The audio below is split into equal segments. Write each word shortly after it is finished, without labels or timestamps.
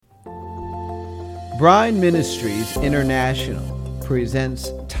BRIDE Ministries International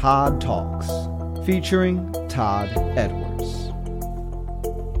presents Todd Talks, featuring Todd Edwards.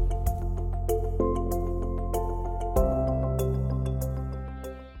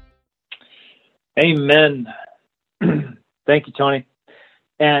 Amen. Thank you, Tony.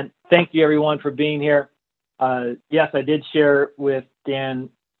 And thank you, everyone, for being here. Yes, I did share with Dan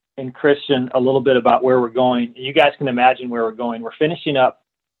and Christian a little bit about where we're going. You guys can imagine where we're going. We're finishing up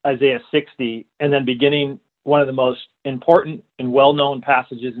Isaiah 60 and then beginning one of the most important and well-known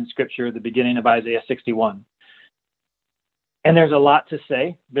passages in Scripture, the beginning of Isaiah 61. And there's a lot to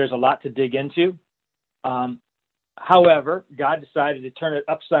say. There's a lot to dig into. However, God decided to turn it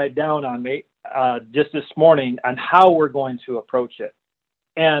upside down on me just this morning on how we're going to approach it.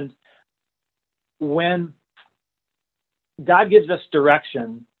 And when God gives us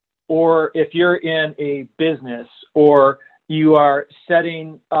direction, or if you're in a business or you are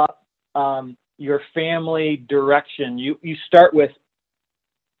setting up your family direction, you start with,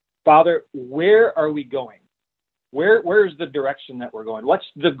 Father, where are we going? Where's the direction that we're going? What's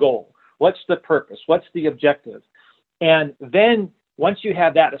the goal? What's the purpose? What's the objective? And then once you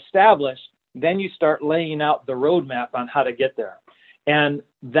have that established, then you start laying out the roadmap on how to get there. And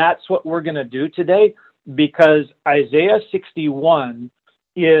that's what we're going to do today, because Isaiah 61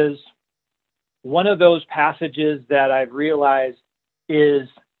 is one of those passages that I've realized is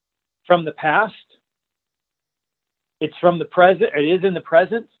from the past, it's from the present, it is in the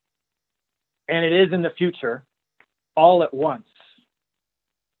present, and it is in the future, all at once.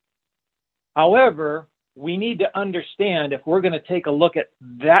 However, we need to understand, if we're going to take a look at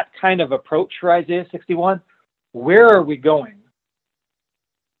that kind of approach for Isaiah 61, where are we going?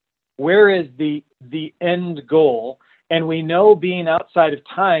 Where is the end goal? And we know, being outside of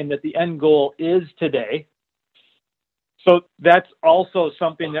time, that the end goal is today. So that's also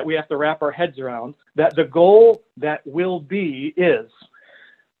something that we have to wrap our heads around, that the goal that will be is.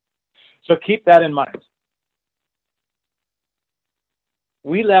 So keep that in mind.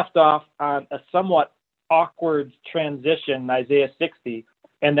 We left off on a somewhat awkward transition in Isaiah 60,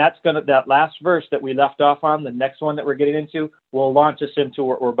 and that last verse that we left off on, the next one that we're getting into, will launch us into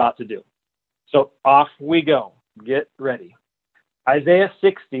what we're about to do. So off we go. Get ready. Isaiah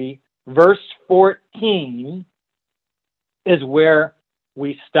 60, verse 14 is where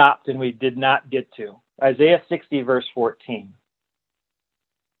we stopped and we did not get to. Isaiah 60, verse 14.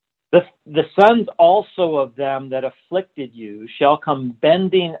 The sons also of them that afflicted you shall come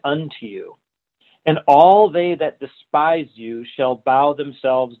bending unto you, and all they that despise you shall bow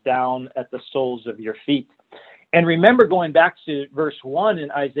themselves down at the soles of your feet. And remember, going back to verse 1 in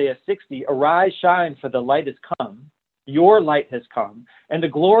Isaiah 60, arise, shine, for the light has come, your light has come, and the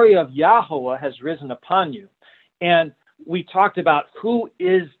glory of Yahweh has risen upon you. And we talked about, who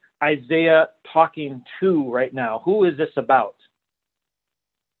is Isaiah talking to right now? Who is this about?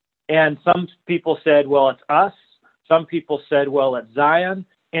 And some people said, well, it's us. Some people said, well, it's Zion.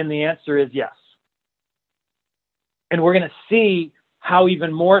 And the answer is yes. And we're going to see how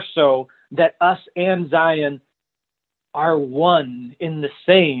even more so that us and Zion are one in the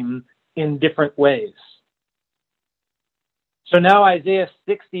same in different ways. So now Isaiah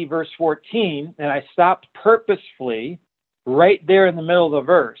 60, verse 14, and I stopped purposefully right there in the middle of the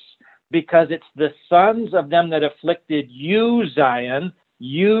verse, because it's the sons of them that afflicted you, Zion,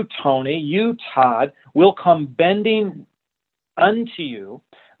 you, Tony, you, Todd, will come bending unto you.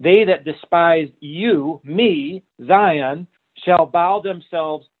 They that despise you, me, Zion, shall bow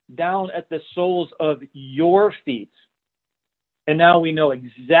themselves down at the soles of your feet. And now we know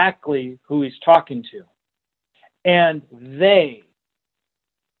exactly who he's talking to. And they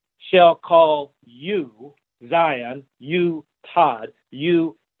shall call you, Zion, you, Todd,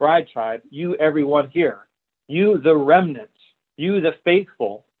 you, Bride Tribe, you, everyone here, you, the remnant, you, the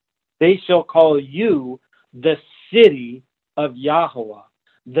faithful. They shall call you the city of Yahweh,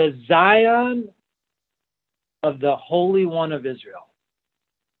 the Zion of the Holy One of Israel.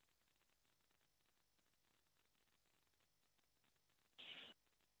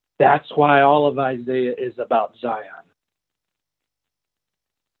 That's why all of Isaiah is about Zion,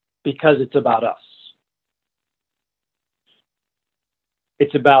 because it's about us.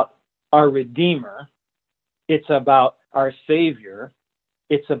 It's about our Redeemer. It's about our Savior.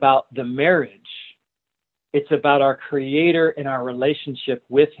 It's about the marriage. It's about our Creator and our relationship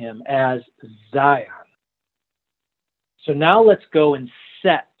with Him as Zion. So now let's go and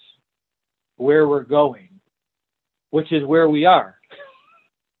set where we're going, which is where we are.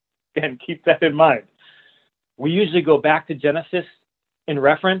 And keep that in mind. We usually go back to Genesis in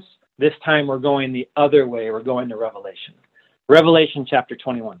reference. This time we're going the other way. We're going to Revelation. Revelation chapter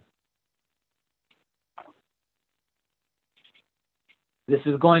 21. This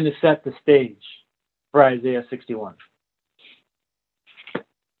is going to set the stage for Isaiah 61.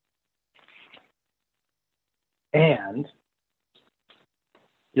 And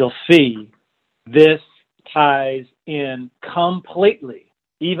you'll see this ties in completely,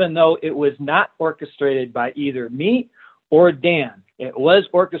 even though it was not orchestrated by either me or Dan. It was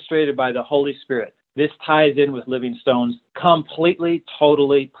orchestrated by the Holy Spirit. This ties in with Living Stones completely,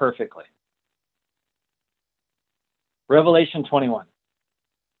 totally, perfectly. Revelation 21.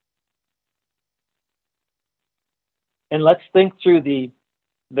 And let's think through the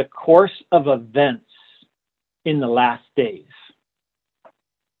course of events in the last days,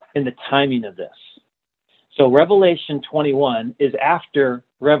 in the timing of this. So Revelation 21 is after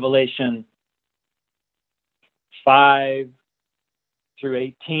Revelation 5 through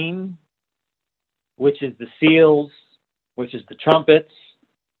 18, which is the seals, which is the trumpets,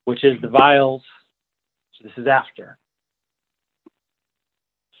 which is the vials. So this is after.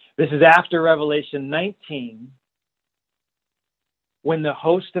 This is after Revelation 19, when the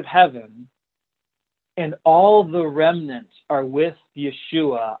host of heaven and all the remnants are with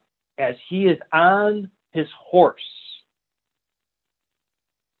Yeshua as he is on his horse,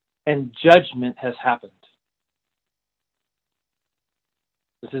 and judgment has happened.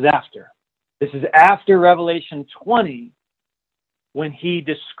 This is after. This is after Revelation 20, when he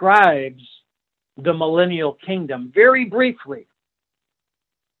describes the millennial kingdom very briefly,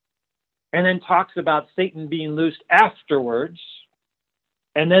 and then talks about Satan being loosed afterwards,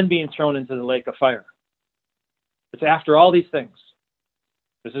 and then being thrown into the lake of fire. It's after all these things.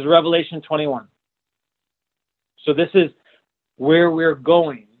 This is Revelation 21. So this is where we're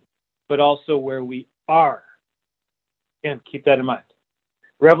going, but also where we are. Again, keep that in mind.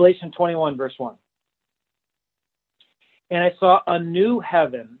 Revelation 21, verse 1. And I saw a new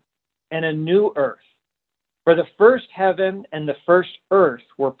heaven and a new earth. For the first heaven and the first earth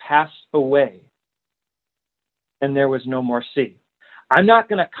were passed away, and there was no more sea. I'm not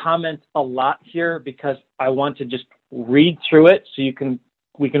going to comment a lot here because I want to just read through it so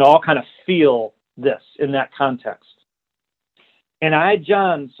we can all kind of feel this in that context. And I,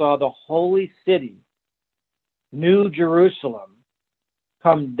 John, saw the holy city, New Jerusalem,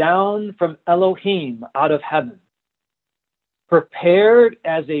 come down from Elohim out of heaven, prepared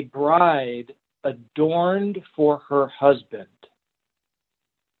as a bride adorned for her husband.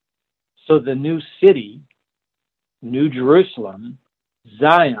 So the new city, New Jerusalem,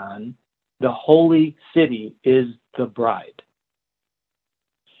 Zion, the holy city, is the bride.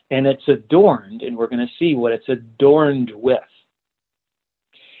 And it's adorned, and we're going to see what it's adorned with.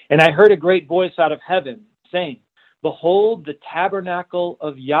 And I heard a great voice out of heaven saying, Behold, the tabernacle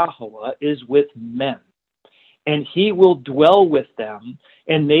of Yahweh is with men, and he will dwell with them,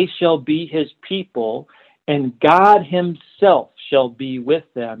 and they shall be his people, and God himself shall be with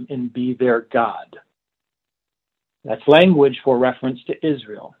them and be their God. That's language for reference to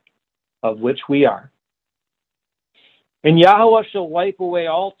Israel, of which we are. And Yahweh shall wipe away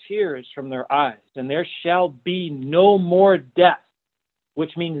all tears from their eyes, and there shall be no more death,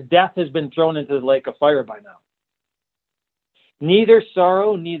 which means death has been thrown into the lake of fire by now. Neither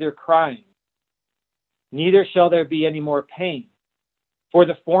sorrow, neither crying, neither shall there be any more pain, for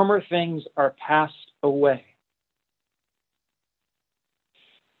the former things are passed away.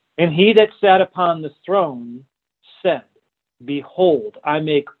 And he that sat upon the throne said, Behold, I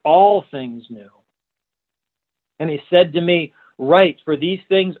make all things new. And he said to me, Write, for these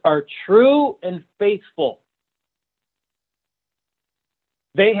things are true and faithful.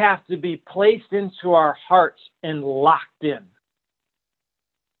 They have to be placed into our hearts and locked in.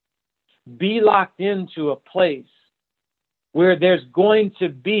 Be locked into a place where there's going to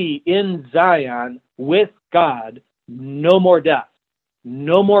be in Zion with God no more death,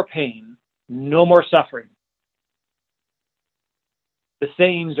 no more pain, no more suffering. The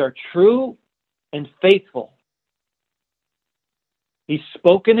sayings are true and faithful. He's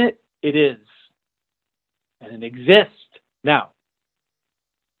spoken it, it is. And it exists now.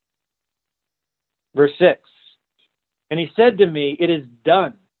 Verse 6. And he said to me, It is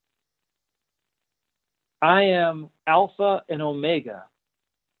done. I am Alpha and Omega,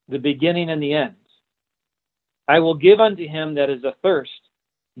 the beginning and the end. I will give unto him that is athirst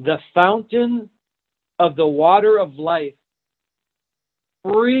the fountain of the water of life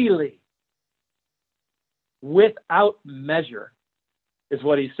freely, without measure, is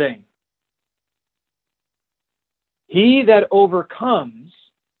what he's saying. He that overcomes,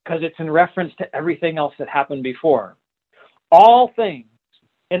 because it's in reference to everything else that happened before, all things,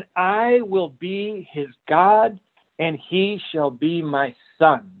 and I will be his God, and he shall be my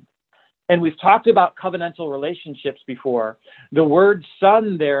son. And we've talked about covenantal relationships before. The word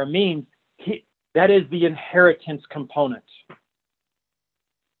son there means that is the inheritance component.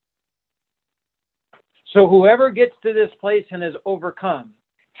 So whoever gets to this place and has overcome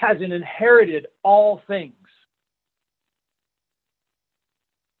has inherited all things.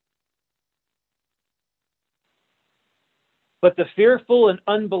 But the fearful and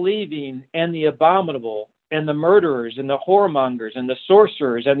unbelieving and the abominable and the murderers and the whoremongers and the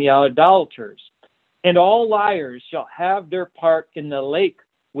sorcerers and the idolaters and all liars shall have their part in the lake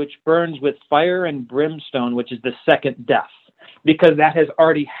which burns with fire and brimstone, which is the second death, because that has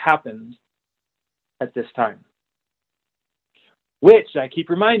already happened at this time. Which, I keep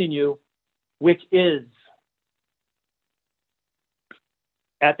reminding you, which is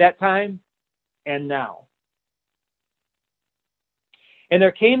at that time and now. And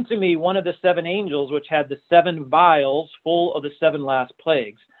there came to me one of the seven angels, which had the seven vials full of the seven last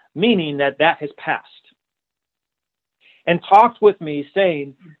plagues, meaning that has passed. And talked with me,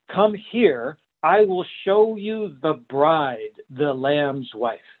 saying, come here, I will show you the bride, the Lamb's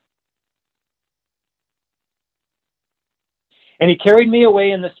wife. And he carried me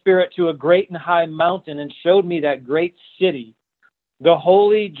away in the Spirit to a great and high mountain and showed me that great city, the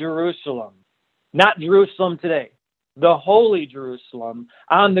holy Jerusalem. Not Jerusalem today. The holy Jerusalem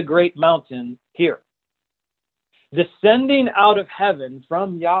on the great mountain here, descending out of heaven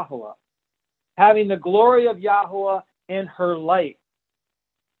from Yahweh, having the glory of Yahweh, and her light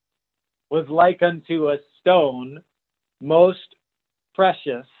was like unto a stone most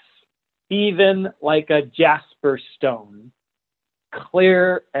precious, even like a jasper stone,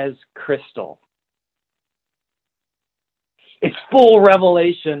 clear as crystal. It's full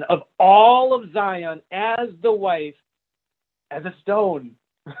revelation of all of Zion as the wife, as a stone.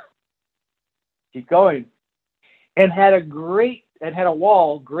 Keep going. And had a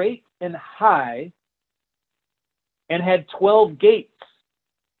wall great and high, and had 12 gates.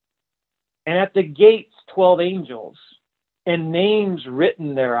 And at the gates 12 angels, and names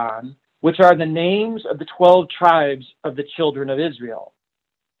written thereon, which are the names of the 12 tribes of the children of Israel.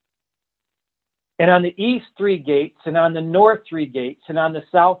 And on the east 3 gates, and on the north 3 gates, and on the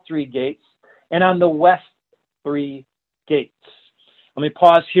south 3 gates, and on the west 3 gates. Let me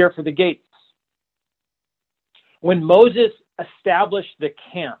pause here for the gates. When Moses established the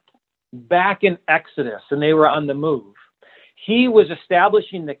camp back in Exodus, and they were on the move, he was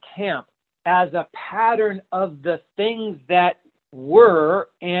establishing the camp as a pattern of the things that were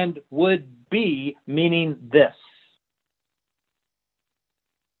and would be, meaning this.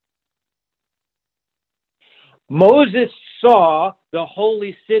 Moses saw the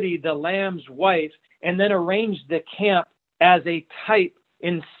holy city, the Lamb's wife, and then arranged the camp as a type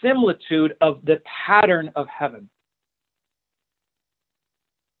in similitude of the pattern of heaven.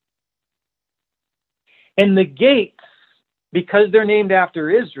 And the gates, because they're named after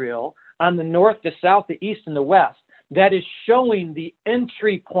Israel, on the north, the south, the east, and the west, that is showing the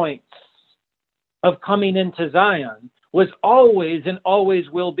entry points of coming into Zion, was always and always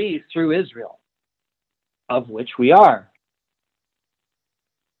will be through Israel, of which we are.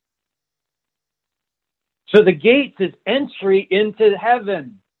 So the gates is entry into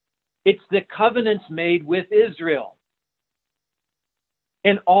heaven. It's the covenants made with Israel.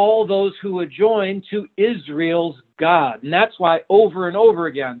 And all those who would join to Israel's God. And that's why over and over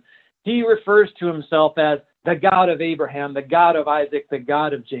again, he refers to himself as the God of Abraham, the God of Isaac, the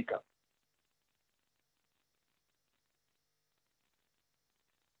God of Jacob.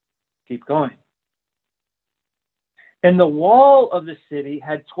 Keep going. And the wall of the city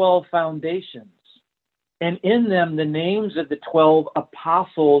had 12 foundations, and in them the names of the 12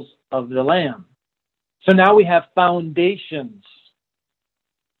 apostles of the Lamb. So now we have foundations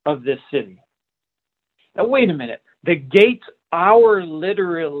of this city. Now wait a minute. The gates are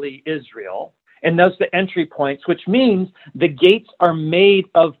literally Israel, and those the entry points, which means the gates are made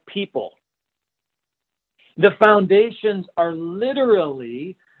of people. The foundations are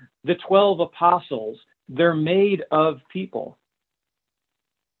literally the 12 apostles. They're made of people.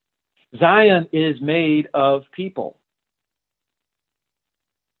 Zion is made of people.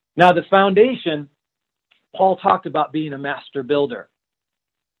 Now, the foundation, Paul talked about being a master builder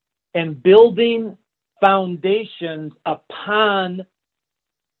and building foundations upon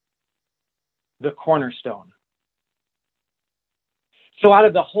the cornerstone. So out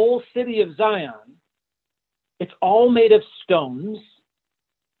of the whole city of Zion, it's all made of stones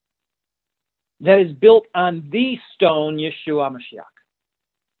that is built on the stone, Yeshua Mashiach.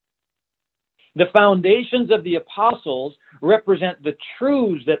 The foundations of the apostles represent the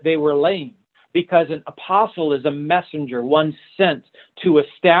truths that they were laying. because an apostle is a messenger, one sent to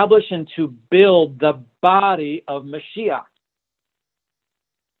establish and to build the body of Mashiach.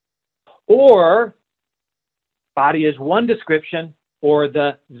 Or, body is one description, or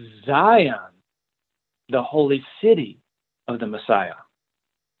the Zion, the holy city of the Messiah.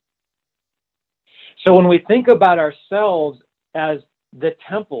 So when we think about ourselves as the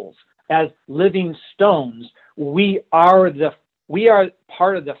temples, as living stones, we are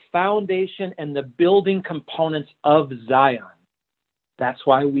part of the foundation and the building components of Zion. That's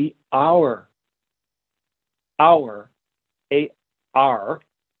why we are A-R-E,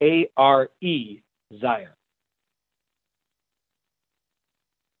 Zion.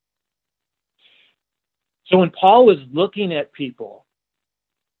 So when Paul was looking at people,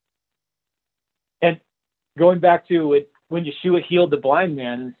 and going back to it, when Yeshua healed the blind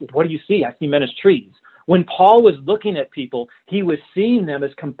man and said, "What do you see?" "I see men as trees." When Paul was looking at people, he was seeing them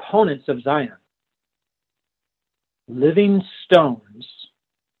as components of Zion. Living stones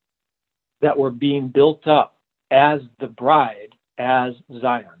that were being built up as the bride, as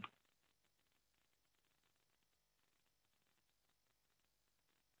Zion.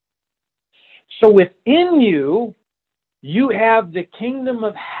 So within you, you have the kingdom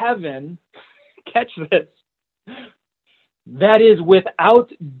of heaven, catch this, that is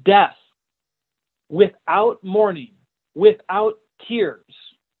without death, without mourning, without tears,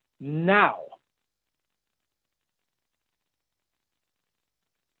 now.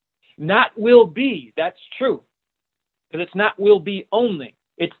 Not will be, that's true. Because it's not will be only.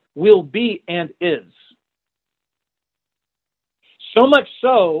 It's will be and is. So much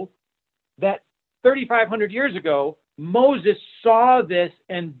so that 3,500 years ago, Moses saw this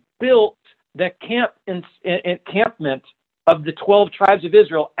and built the encampment of the 12 tribes of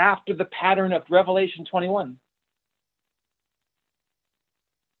Israel after the pattern of Revelation 21.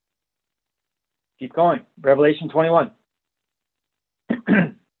 Keep going. Revelation 21.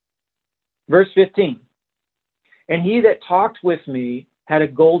 Verse 15. And he that talked with me had a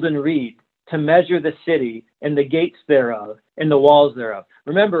golden reed to measure the city and the gates thereof and the walls thereof.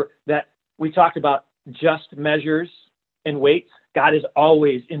 Remember that we talked about just measures and weights. God is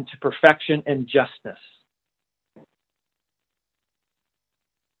always into perfection and justness.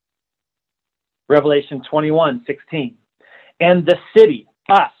 Revelation 21:16. And the city,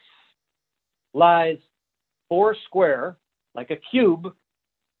 us, lies four square, like a cube,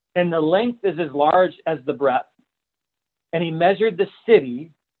 and the length is as large as the breadth. And he measured the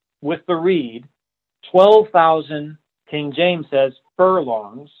city with the reed, 12,000, King James says,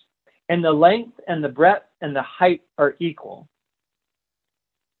 furlongs, and the length and the breadth and the height are equal.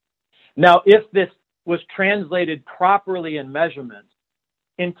 Now, if this was translated properly in measurement,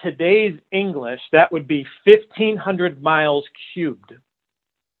 in today's English, that would be 1,500 miles cubed.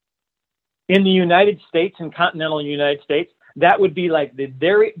 In the United States, in continental United States, that would be like the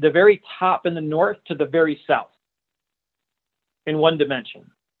very top in the north to the very south in one dimension.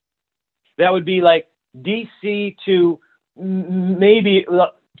 That would be like DC to maybe,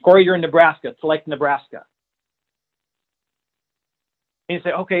 Corey, you're in Nebraska, to like Nebraska. And you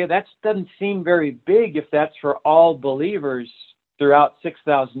say, okay, that doesn't seem very big if that's for all believers throughout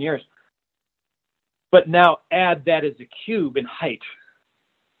 6,000 years. But now add that as a cube in height.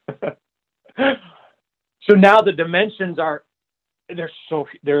 So now the dimensions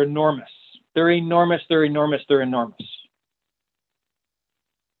they're enormous. They're enormous, they're enormous, they're enormous.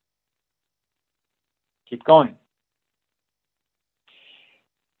 Keep going.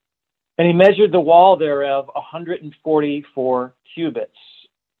 And he measured the wall thereof 144 cubits,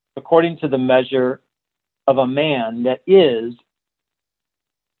 according to the measure of a man that is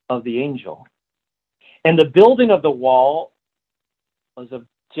of the angel. And the building of the wall was of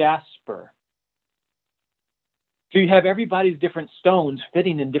jasper. So you have everybody's different stones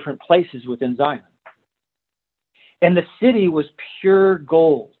fitting in different places within Zion. And the city was pure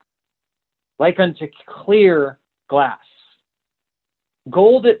gold, like unto clear glass.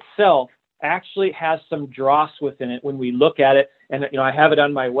 Gold itself actually has some dross within it when we look at it. And I have it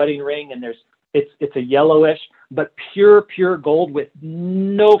on my wedding ring, and it's a yellowish, but pure gold with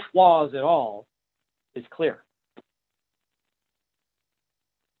no flaws at all is clear.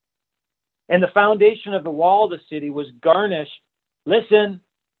 And the foundation of the wall of the city was garnished, listen,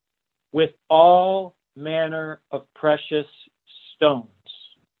 with all manner of precious stones.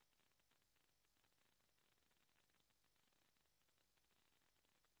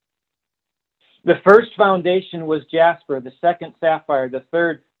 The first foundation was jasper, the second sapphire, the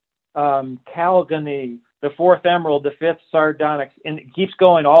third calgony, the fourth emerald, the fifth sardonyx, and it keeps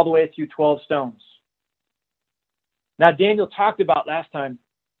going all the way through 12 stones. Now, Daniel talked about last time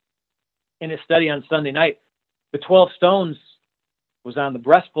in his study on Sunday night, the 12 stones was on the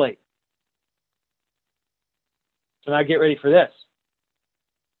breastplate. So now get ready for this.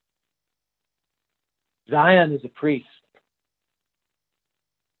 Zion is a priest.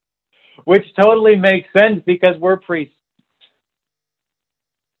 Which totally makes sense because we're priests.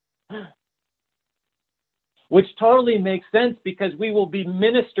 Which totally makes sense because we will be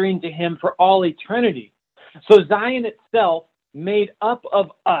ministering to him for all eternity. So Zion itself, made up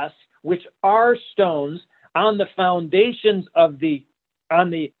of us, which are stones on the foundations of on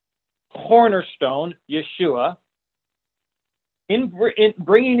the cornerstone, Yeshua, in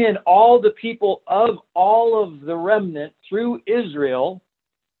bringing in all the people of all of the remnant through Israel,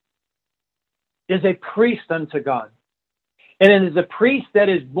 is a priest unto God. And it is a priest that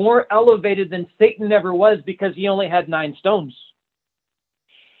is more elevated than Satan ever was because he only had 9 stones.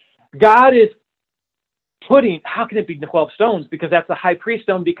 God is putting, how can it be 12 stones? Because that's the high priest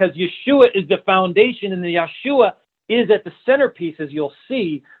stone, because Yeshua is the foundation and the Yeshua is at the centerpiece, as you'll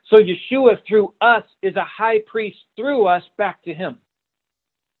see. So Yeshua through us is a high priest through us back to him.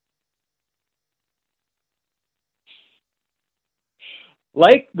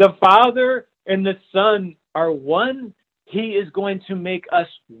 Like the Father and the Son are one, he is going to make us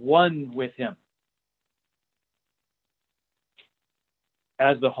one with him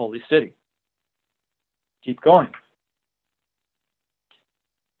as the holy city. Keep going.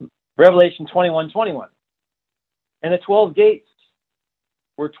 Revelation 21:21. And the 12 gates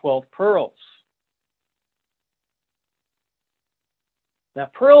were 12 pearls. Now,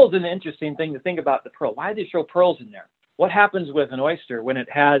 pearl is an interesting thing to think about, the pearl. Why did they throw pearls in there? What happens with an oyster when it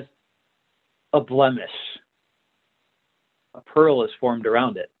has a blemish? A pearl is formed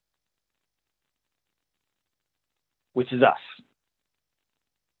around it, which is us.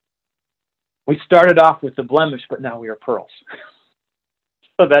 We started off with the blemish, but now we are pearls.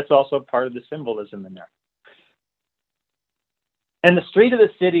 So that's also part of the symbolism in there. And the street of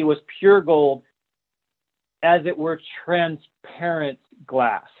the city was pure gold, as it were transparent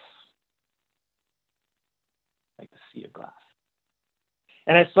glass. Like the sea of glass.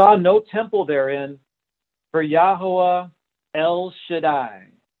 And I saw no temple therein, for Yahweh El Shaddai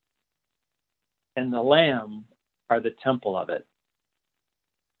and the Lamb are the temple of it.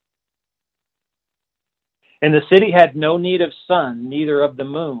 And the city had no need of sun, neither of the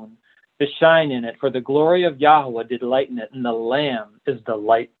moon, to shine in it, for the glory of Yahweh did lighten it, and the Lamb is the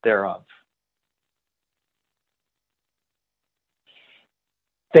light thereof.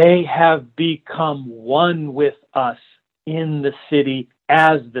 They have become one with us in the city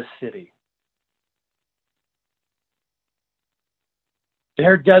as the city.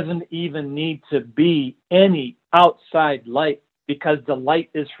 There doesn't even need to be any outside light because the light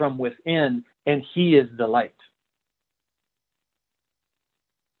is from within and he is the light.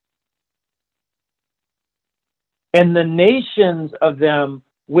 And the nations of them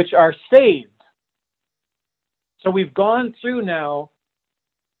which are saved. So we've gone through now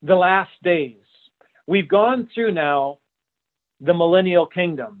the last days. We've gone through now the millennial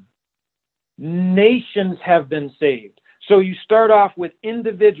kingdom. Nations have been saved. So you start off with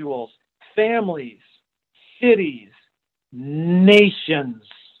individuals, families, cities, nations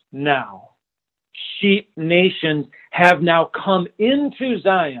now. Sheep nations have now come into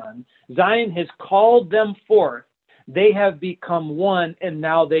Zion. Zion has called them forth. They have become one, and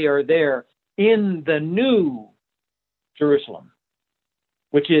now they are there in the new Jerusalem,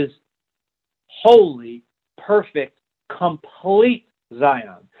 which is holy, perfect, complete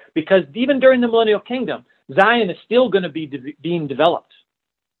Zion. Because even during the millennial kingdom, Zion is still going to be being developed.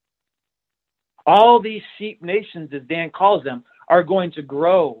 All these sheep nations, as Dan calls them, are going to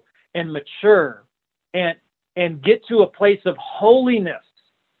grow and mature and get to a place of holiness,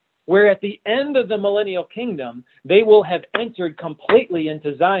 where at the end of the millennial kingdom, they will have entered completely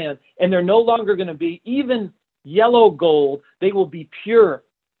into Zion, and they're no longer going to be even yellow gold. They will be pure,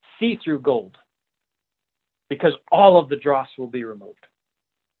 see-through gold, because all of the dross will be removed.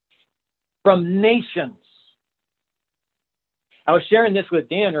 From nations. I was sharing this with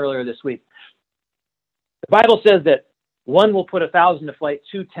Dan earlier this week. The Bible says that one will put 1,000 to flight,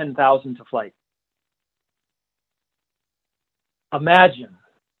 2, 10,000 to flight. Imagine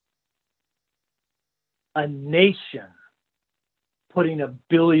a nation putting 1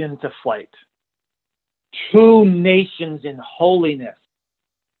 billion to flight. 2 nations in holiness,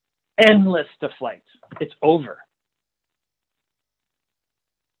 endless to flight. It's over.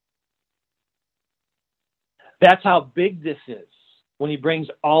 That's how big this is when he brings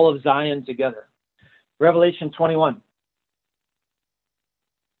all of Zion together. Revelation 21,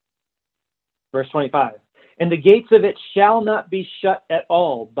 verse 25. And the gates of it shall not be shut at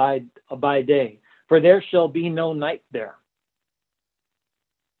all by day, for there shall be no night there.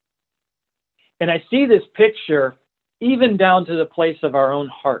 And I see this picture even down to the place of our own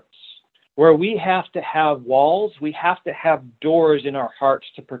hearts, where we have to have walls, we have to have doors in our hearts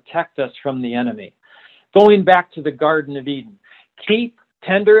to protect us from the enemy. Going back to the Garden of Eden, keep,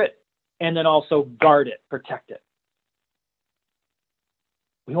 tender it, and then also guard it, protect it.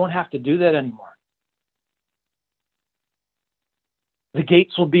 We won't have to do that anymore. The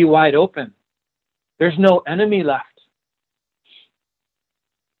gates will be wide open. There's no enemy left.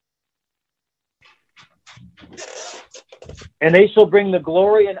 And they shall bring the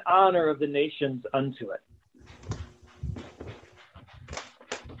glory and honor of the nations unto it.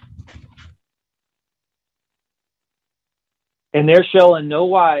 And there shall in no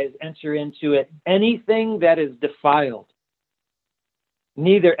wise enter into it anything that is defiled,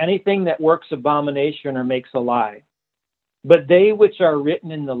 neither anything that works abomination or makes a lie, but they which are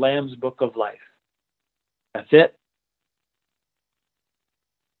written in the Lamb's book of life. That's it.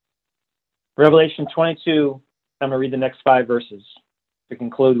 Revelation 22, I'm going to read the next 5 verses to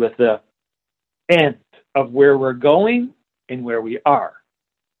conclude with the end of where we're going and where we are.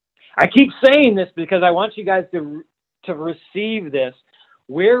 I keep saying this because I want you guys to receive this.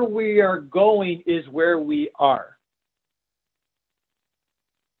 Where we are going is where we are.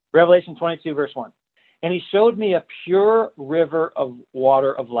 Revelation 22, verse 1. And he showed me a pure river of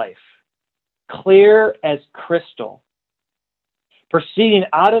water of life, clear as crystal, proceeding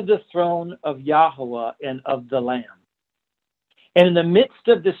out of the throne of Yahweh and of the Lamb. And in the midst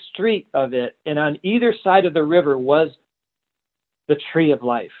of the street of it, and on either side of the river, was the tree of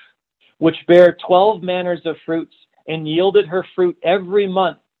life, which bare 12 manners of fruits, and yielded her fruit every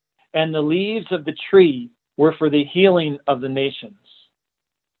month. And the leaves of the tree were for the healing of the nations.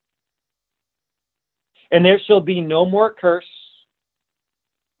 And there shall be no more curse,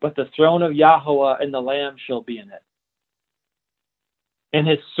 but the throne of Yahweh and the Lamb shall be in it. And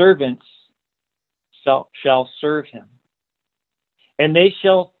his servants shall serve him. And they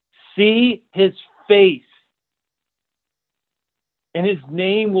shall see his face, and his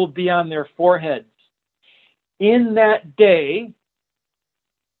name will be on their foreheads. In that day,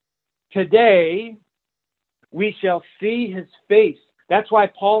 today, we shall see his face. That's why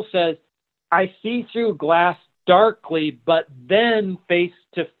Paul says, I see through glass darkly, but then face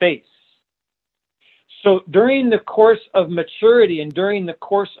to face. So during the course of maturity and during the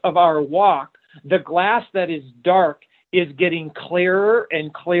course of our walk, the glass that is dark is getting clearer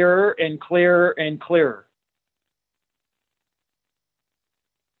and clearer and clearer and clearer.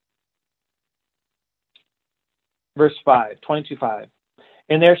 Verse 5, 22:5.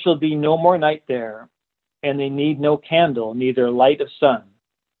 And there shall be no more night there, and they need no candle, neither light of sun.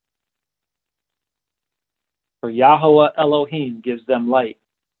 For Yahweh Elohim gives them light,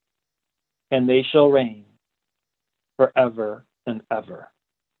 and they shall reign forever and ever.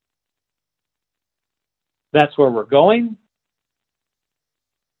 That's where we're going.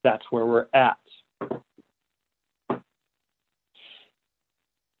 That's where we're at.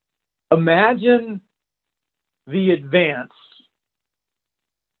 Imagine the advance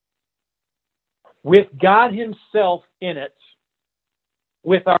with God himself in it,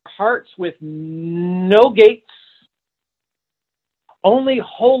 with our hearts with no gates, only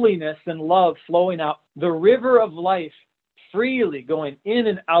holiness and love flowing out, the river of life freely going in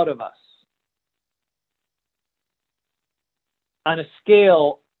and out of us on a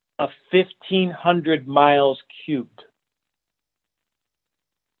scale of 1,500 miles cubed.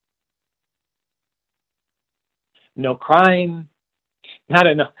 No crying, not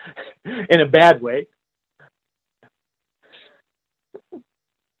in a bad way.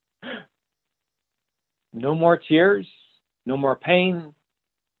 No more tears, no more pain,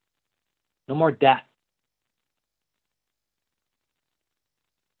 no more death.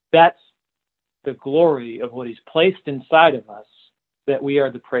 That's the glory of what he's placed inside of us, that we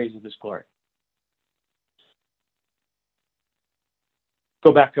are the praise of his glory.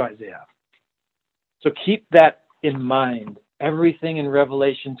 Go back to Isaiah. So keep that in mind. Everything in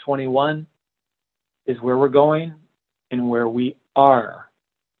Revelation 21 is where we're going and where we are.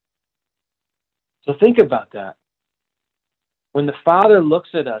 So think about that. When the Father looks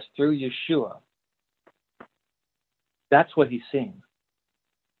at us through Yeshua, that's what he's seeing.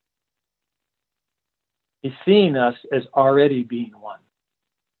 He's seeing us as already being one.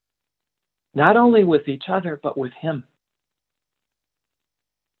 Not only with each other, but with him.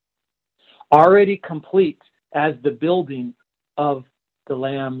 Already complete as the building of the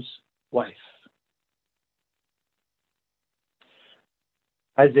Lamb's wife.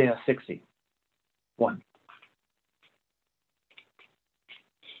 Isaiah 60:1.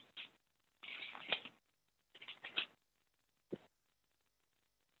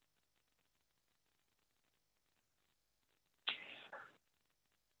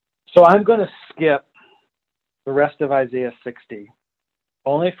 So I'm going to skip the rest of Isaiah 60,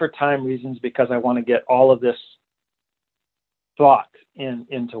 only for time reasons, because I want to get all of this thought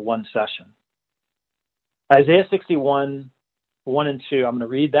into one session. Isaiah 61, 1 and 2, I'm going to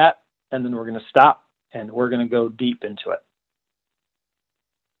read that, and then we're going to stop, and we're going to go deep into it.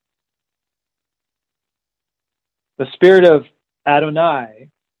 The spirit of Adonai,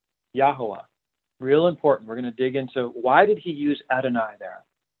 Yahweh, real important. We're going to dig into why did he use Adonai there,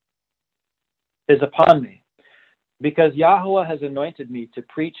 is upon me, because Yahweh has anointed me to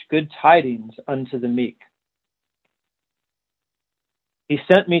preach good tidings unto the meek. He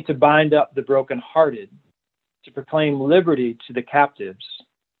sent me to bind up the brokenhearted, to proclaim liberty to the captives,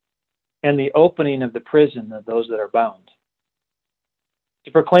 and the opening of the prison of those that are bound.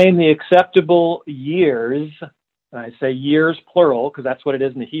 To proclaim the acceptable years, and I say years plural, because that's what it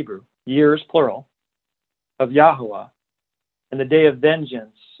is in the Hebrew, years plural, of Yahweh, and the day of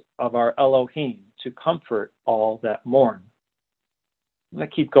vengeance of our Elohim, to comfort all that mourn. I'm going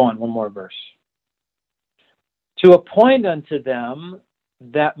to keep going, one more verse. To appoint unto them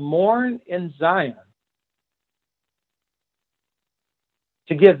that mourn in Zion,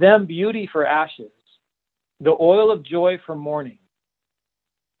 to give them beauty for ashes, the oil of joy for mourning,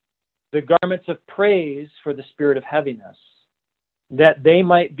 the garments of praise for the spirit of heaviness, that they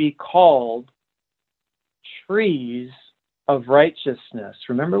might be called trees of righteousness.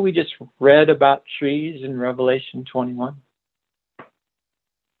 Remember, we just read about trees in Revelation 21?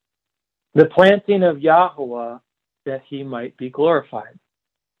 The planting of Yahweh, that he might be glorified.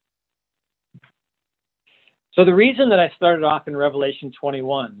 So the reason that I started off in Revelation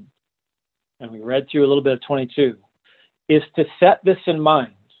 21, and we read through a little bit of 22, is to set this in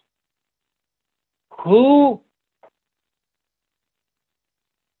mind. Who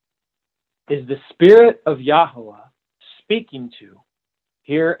is the Spirit of Yahweh speaking to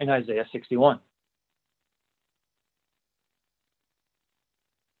here in Isaiah 61?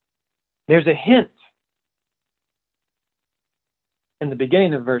 There's a hint in the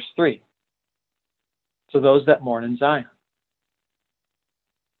beginning of verse 3. To those that mourn in Zion.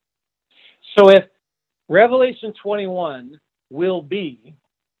 So if Revelation 21 will be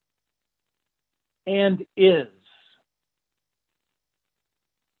and is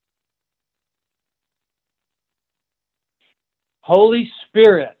Holy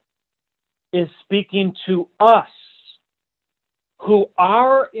Spirit is speaking to us who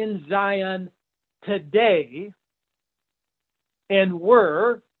are in Zion today and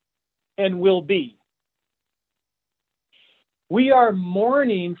were and will be. We are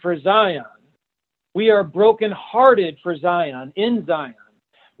mourning for Zion. We are brokenhearted for Zion, in Zion.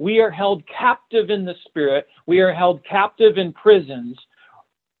 We are held captive in the Spirit. We are held captive in prisons,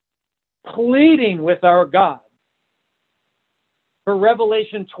 pleading with our God for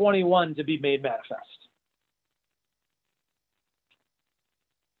Revelation 21 to be made manifest.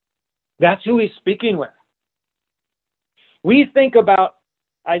 That's who he's speaking with. We think about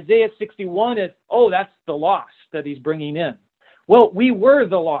Isaiah 61 as, oh, that's the lost that he's bringing in. Well, we were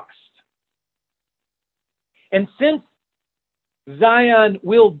the lost. And since Zion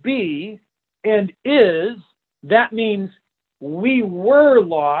will be and is, that means we were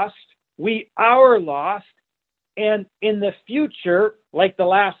lost, we are lost, and in the future, like the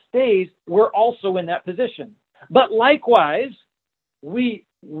last days, we're also in that position. But likewise, we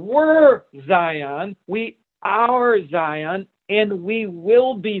were Zion, we are Zion, and we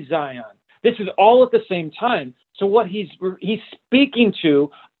will be Zion. This is all at the same time. So what he's speaking to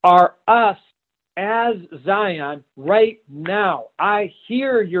are us as Zion right now. I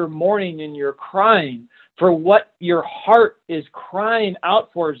hear your mourning and your crying for what your heart is crying out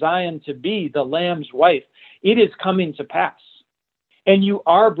for Zion to be, the Lamb's wife. It is coming to pass. And you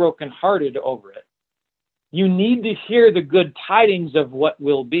are brokenhearted over it. You need to hear the good tidings of what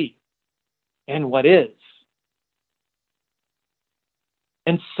will be and what is.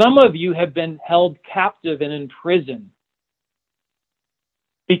 And some of you have been held captive and in prison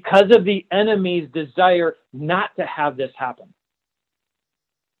because of the enemy's desire not to have this happen.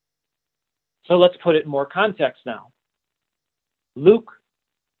 So let's put it in more context now. Luke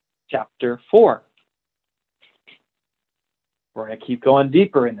chapter 4. We're going to keep going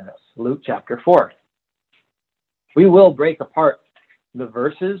deeper into this. Luke chapter 4. We will break apart the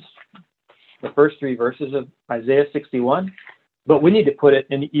verses, the first 3 verses of Isaiah 61. But we need to put it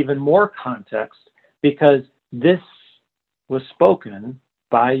in even more context because this was spoken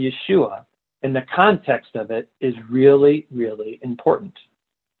by Yeshua, and the context of it is really, really important.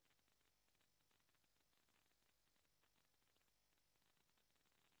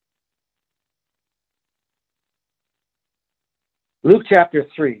 Luke chapter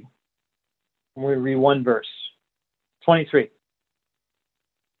 3, We read one verse, 23.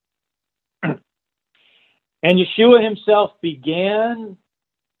 And Yeshua himself began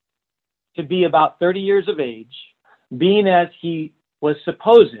to be about 30 years of age, being as he was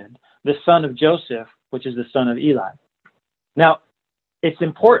supposed the son of Joseph, which is the son of Eli. Now, it's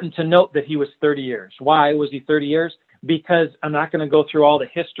important to note that he was 30 years. Why was he 30 years? Because I'm not going to go through all the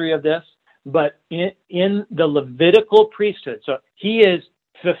history of this, but in the Levitical priesthood, so he is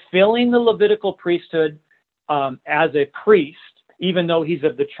fulfilling the Levitical priesthood as a priest, even though he's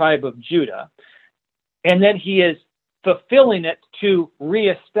of the tribe of Judah. And then he is fulfilling it to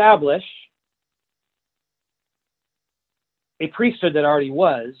reestablish a priesthood that already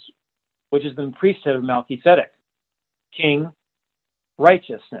was, which is the priesthood of Melchizedek, king,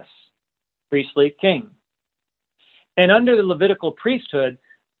 righteousness, priestly king. And under the Levitical priesthood,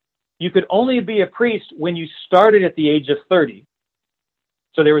 you could only be a priest when you started at the age of 30.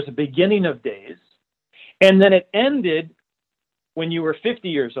 So there was a beginning of days. And then it ended when you were 50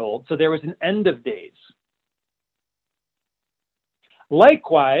 years old. So there was an end of days.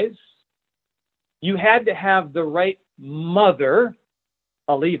 Likewise, you had to have the right mother,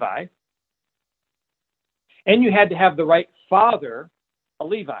 a Levi, and you had to have the right father, a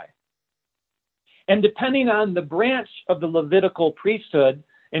Levi. And depending on the branch of the Levitical priesthood,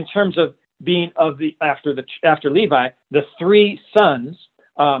 in terms of being of the after Levi, the three sons,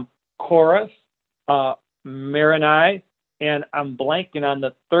 Korath, Merari, and I'm blanking on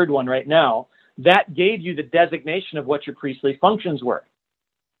the third one right now, that gave you the designation of what your priestly functions were.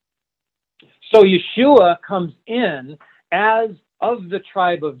 So Yeshua comes in as of the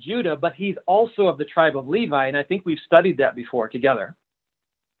tribe of Judah, but he's also of the tribe of Levi, and I think we've studied that before together.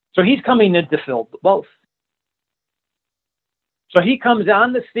 So he's coming in to fill both. So he comes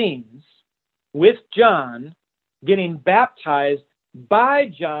on the scenes with John, getting baptized by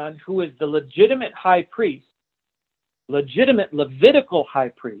John, who is the legitimate high priest, legitimate Levitical high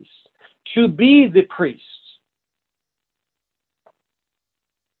priest, to be the priest.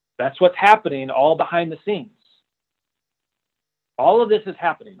 That's what's happening all behind the scenes. All of this is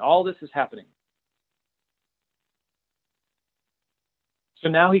happening. All this is happening. So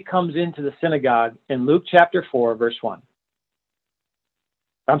now he comes into the synagogue in Luke chapter 4, verse 1.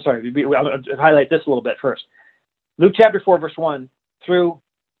 I'm sorry, I'll highlight this a little bit first. Luke chapter 4, verse 1 through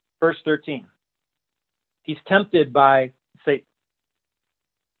verse 13. He's tempted by Satan.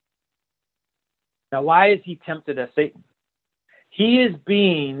 Now, why is he tempted as Satan? He is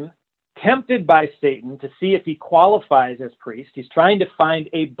being tempted by Satan to see if he qualifies as priest. He's trying to find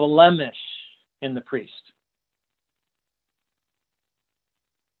a blemish in the priest.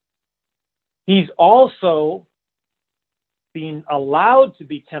 He's also being allowed to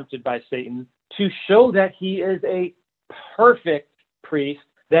be tempted by Satan to show that he is a perfect priest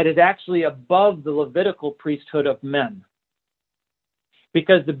that is actually above the Levitical priesthood of men.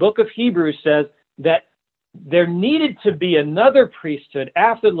 Because the book of Hebrews says that there needed to be another priesthood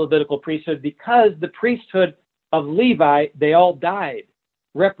after the Levitical priesthood because the priesthood of Levi, they all died,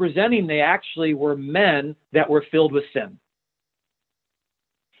 representing they actually were men that were filled with sin.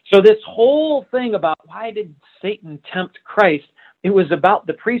 So this whole thing about why did Satan tempt Christ, it was about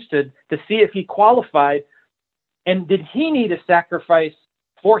the priesthood to see if he qualified, and did he need a sacrifice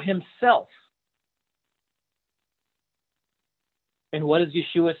for himself? And what does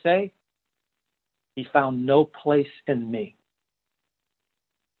Yeshua say? He found no place in me.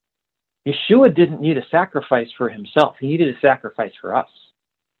 Yeshua didn't need a sacrifice for himself. He needed a sacrifice for us.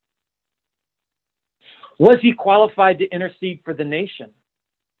 Was he qualified to intercede for the nation?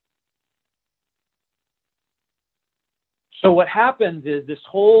 So what happens is this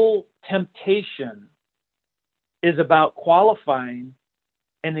whole temptation is about qualifying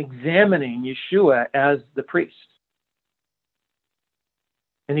and examining Yeshua as the priest.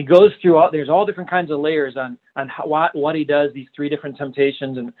 And he goes through there's all different kinds of layers on what he does, these three different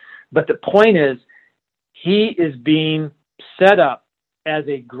temptations. But the point is, he is being set up as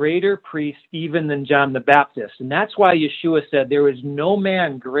a greater priest even than John the Baptist. And that's why Yeshua said there is no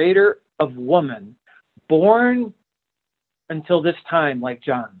man greater of woman born until this time like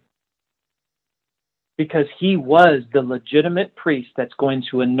John. Because he was the legitimate priest that's going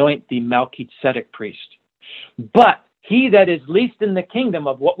to anoint the Melchizedek priest. But he that is least in the kingdom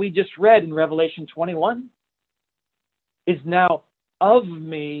of what we just read in Revelation 21 is now of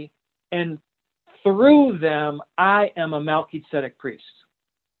me, and through them I am a Melchizedek priest.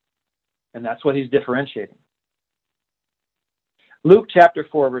 And that's what he's differentiating. Luke chapter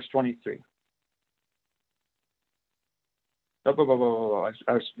 4, verse 23. I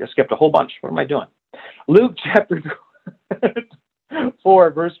skipped a whole bunch. What am I doing? Luke chapter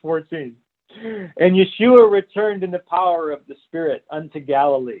 4, verse 14. And Yeshua returned in the power of the Spirit unto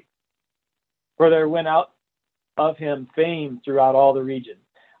Galilee, for there went out of him fame throughout all the region.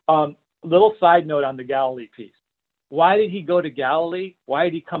 Little side note on the Galilee piece. Why did he go to Galilee? Why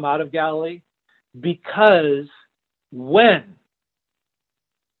did he come out of Galilee? Because when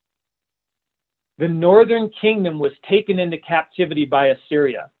the northern kingdom was taken into captivity by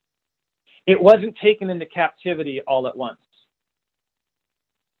Assyria, it wasn't taken into captivity all at once.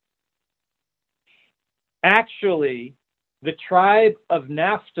 Actually, the tribe of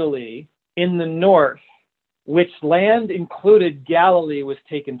Naphtali in the north, which land included Galilee, was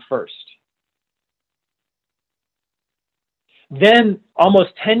taken first. Then,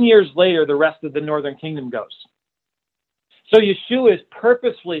 almost 10 years later, the rest of the northern kingdom goes. So Yeshua is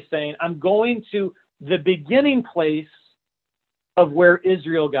purposefully saying, I'm going to the beginning place of where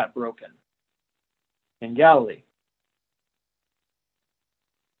Israel got broken, in Galilee.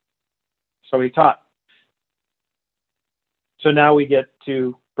 So he taught. So now we get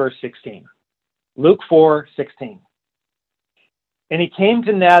to verse 16. Luke 4:16. And he came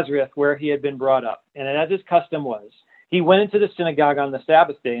to Nazareth where he had been brought up. And as his custom was, he went into the synagogue on the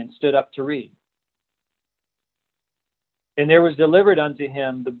Sabbath day and stood up to read. And there was delivered unto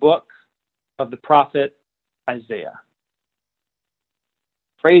him the book of the prophet Isaiah.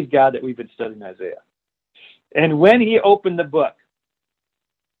 Praise God that we've been studying Isaiah. And when he opened the book,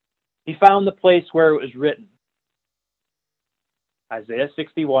 he found the place where it was written. Isaiah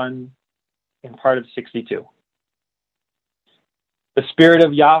 61 and part of 62. The Spirit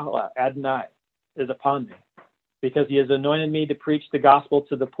of Yahweh, Adonai, is upon me, because he has anointed me to preach the gospel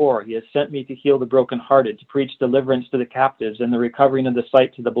to the poor. He has sent me to heal the brokenhearted, to preach deliverance to the captives and the recovering of the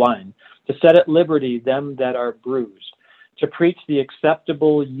sight to the blind, to set at liberty them that are bruised, to preach the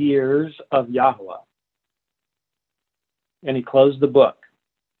acceptable years of Yahweh. And he closed the book,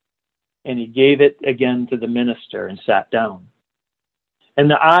 and he gave it again to the minister and sat down. And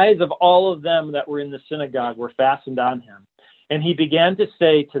the eyes of all of them that were in the synagogue were fastened on him. And he began to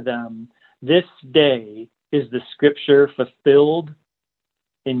say to them, this day is the scripture fulfilled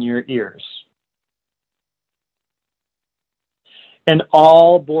in your ears. And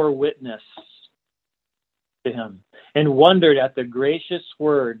all bore witness to him and wondered at the gracious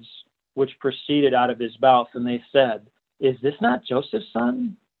words which proceeded out of his mouth. And they said, is this not Joseph's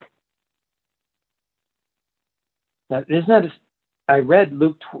son? Now, isn't that I read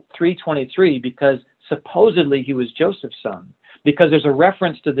Luke 3:23 because supposedly he was Joseph's son, because there's a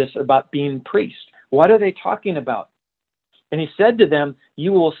reference to this about being priest. What are they talking about? And he said to them,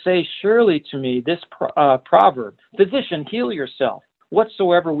 you will say surely to me this proverb, physician, heal yourself.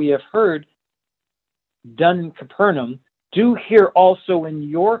 Whatsoever we have heard done in Capernaum, do here also in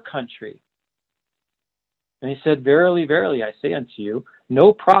your country. And he said, verily, verily, I say unto you,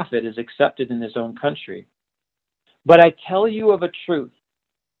 no prophet is accepted in his own country. But I tell you of a truth.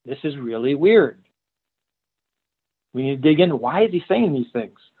 This is really weird. We need to dig in. Why is he saying these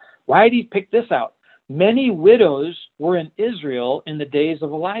things? Why did he pick this out? Many widows were in Israel in the days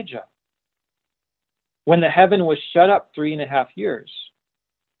of Elijah, when the heaven was shut up 3.5 years,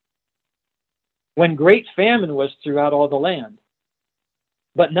 when great famine was throughout all the land.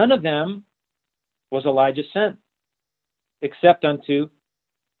 But none of them was Elijah sent, except unto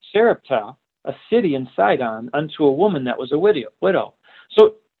Sarepta, a city in Sidon, unto a woman that was a widow.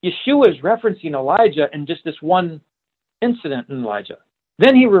 So Yeshua is referencing Elijah in just this one incident in Elijah.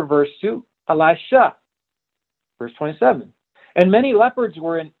 Then he reversed to Elisha, verse 27. And many lepers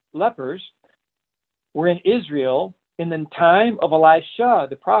were in Israel in the time of Elisha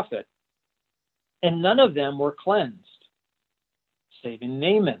the prophet, and none of them were cleansed, saving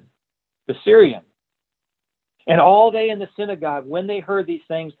Naaman the Syrian. And all they in the synagogue, when they heard these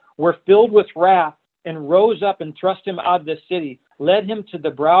things, were filled with wrath, and rose up and thrust him out of the city, led him to the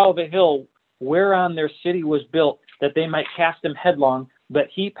brow of a hill whereon their city was built, that they might cast him headlong. But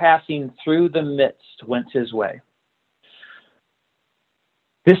he, passing through the midst, went his way.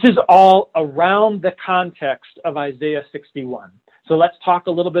 This is all around the context of Isaiah 61. So let's talk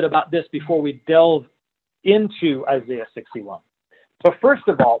a little bit about this before we delve into Isaiah 61. So first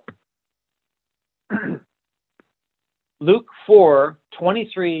of all, Luke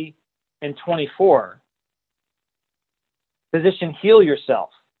 4:23 and 24, physician, heal yourself.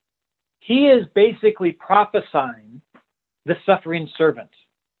 He is basically prophesying the suffering servant.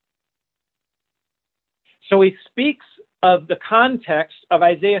 So he speaks of the context of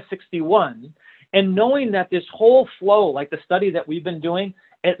Isaiah 61, and knowing that this whole flow, like the study that we've been doing,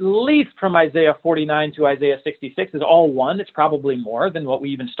 at least from Isaiah 49 to Isaiah 66 is all one. It's probably more than what we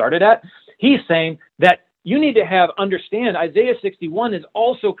even started at. He's saying that you need to understand Isaiah 61 is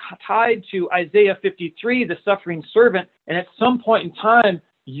also tied to Isaiah 53, the suffering servant. And at some point in time,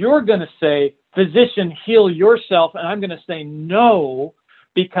 you're going to say, physician, heal yourself. And I'm going to say no,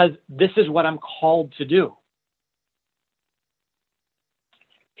 because this is what I'm called to do.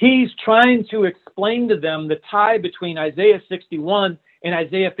 He's trying to explain to them the tie between Isaiah 61 and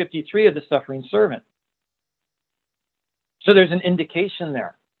Isaiah 53 of the suffering servant. So there's an indication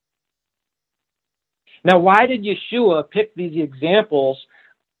there. Now, why did Yeshua pick these examples?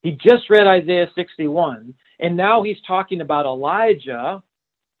 He just read Isaiah 61, and now he's talking about Elijah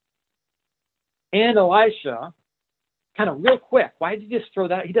and Elisha, kind of real quick. Why did he just throw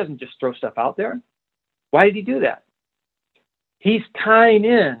that? He doesn't just throw stuff out there. Why did he do that? He's tying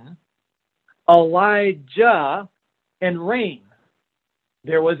in Elijah and rain.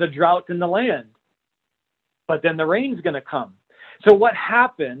 There was a drought in the land, but then the rain's going to come. So what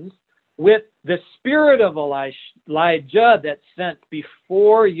happens with the spirit of Elijah that's sent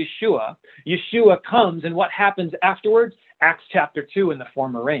before Yeshua? Yeshua comes, and what happens afterwards? Acts chapter 2 in the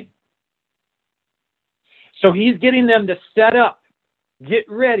form of rain. So he's getting them to set up, get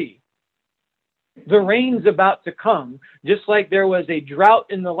ready. The rain's about to come, just like there was a drought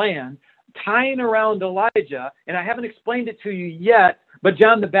in the land, tying around Elijah, and I haven't explained it to you yet, but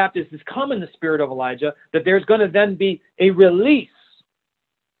John the Baptist has come in the spirit of Elijah, that there's going to then be a release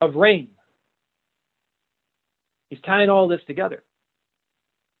of rain. He's tying all this together.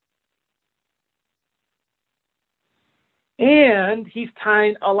 And he's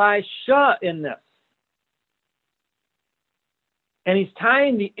tying Elisha in this. And he's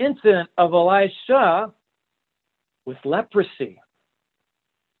tying the incident of Elisha with leprosy.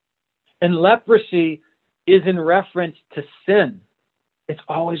 And leprosy is in reference to sin. It's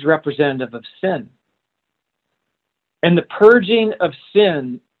always representative of sin. And the purging of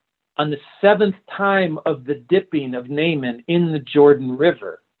sin on the 7th time of the dipping of Naaman in the Jordan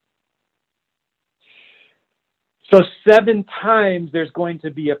River. So 7 times there's going to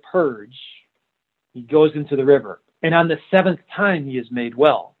be a purge. He goes into the river. And on the 7th time he is made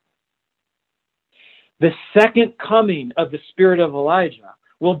well. The second coming of the spirit of Elijah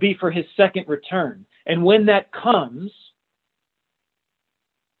will be for his second return. And when that comes,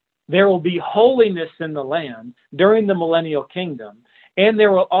 there will be holiness in the land during the millennial kingdom. And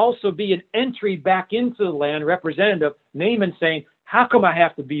there will also be an entry back into the land, representative Naaman saying, how come I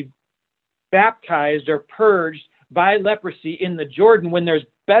have to be baptized or purged by leprosy in the Jordan when there's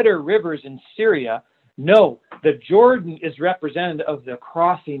better rivers in Syria? No, the Jordan is representative of the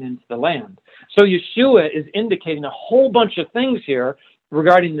crossing into the land. So Yeshua is indicating a whole bunch of things here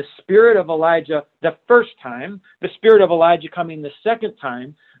regarding the spirit of Elijah the first time, the spirit of Elijah coming the second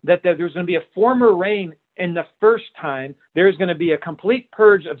time, that there's going to be a former rain in the first time. There's going to be a complete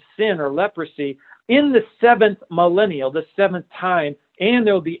purge of sin or leprosy in the 7th millennial, the 7th time, and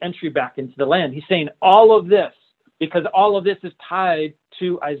there will be entry back into the land. He's saying all of this because all of this is tied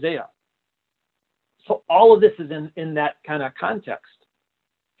to Isaiah. So all of this is in that kind of context.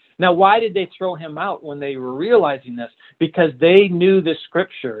 Now, why did they throw him out when they were realizing this? Because they knew the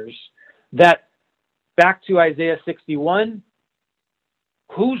scriptures that back to Isaiah 61,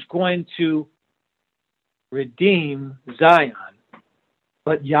 who's going to redeem Zion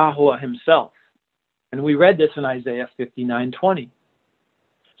but Yahweh himself? And we read this in Isaiah 59:20.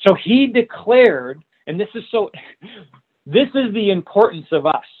 So he declared, and this is the importance of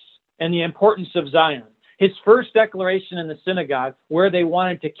us and the importance of Zion. His first declaration in the synagogue, where they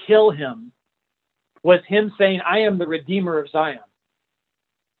wanted to kill him, was him saying, I am the Redeemer of Zion.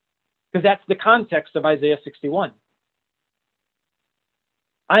 Because that's the context of Isaiah 61.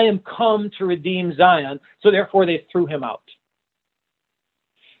 I am come to redeem Zion, so therefore they threw him out.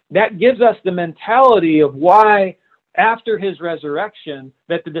 That gives us the mentality of why, after his resurrection,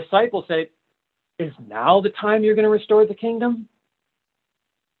 that the disciples say, is now the time you're going to restore the kingdom?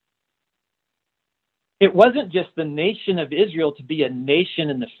 It wasn't just the nation of Israel to be a nation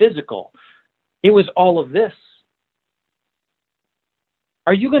in the physical. It was all of this.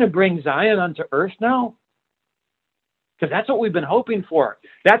 Are you going to bring Zion onto earth now? Because that's what we've been hoping for.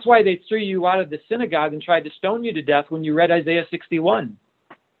 That's why they threw you out of the synagogue and tried to stone you to death when you read Isaiah 61.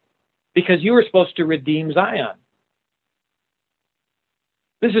 Because you were supposed to redeem Zion.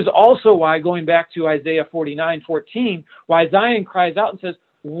 This is also why, going back to Isaiah 49:14, why Zion cries out and says,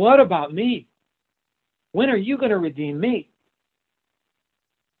 what about me? When are you going to redeem me?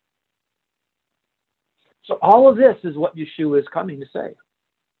 So all of this is what Yeshua is coming to say.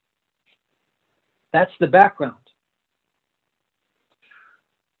 That's the background.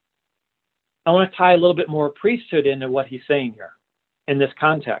 I want to tie a little bit more priesthood into what he's saying here in this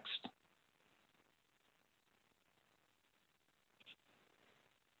context.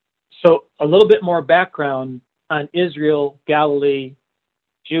 So a little bit more background on Israel, Galilee,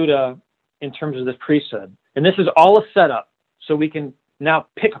 Judah in terms of the priesthood. And this is all a setup so we can now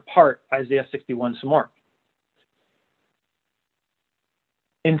pick apart Isaiah 61 some more.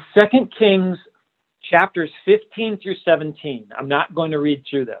 In 2 Kings chapters 15 through 17, I'm not going to read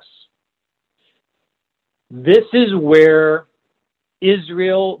through this. This is where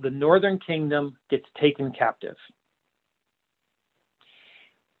Israel, the northern kingdom, gets taken captive.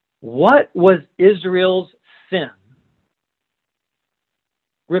 What was Israel's sin?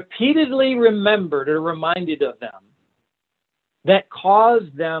 Repeatedly remembered or reminded of them that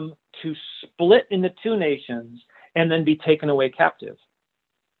caused them to split into two nations and then be taken away captive.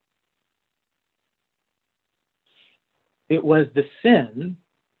 It was the sin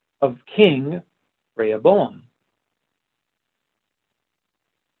of King Rehoboam.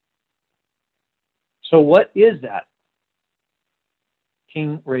 So what is that?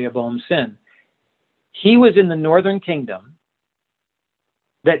 King Rehoboam's sin. He was in the northern kingdom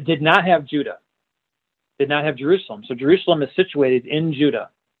that did not have Judah, did not have Jerusalem. So Jerusalem is situated in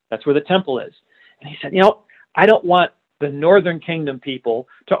Judah. That's where the temple is. And he said, I don't want the northern kingdom people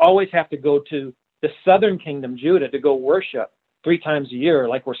to always have to go to the southern kingdom, Judah, to go worship 3 times a year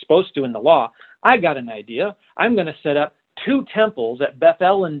like we're supposed to in the law. I got an idea. I'm going to set up 2 temples at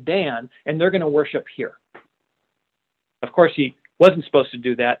Bethel and Dan, and they're going to worship here. Of course, he wasn't supposed to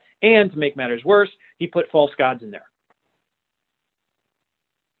do that. And to make matters worse, he put false gods in there.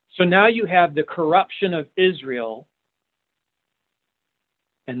 So now you have the corruption of Israel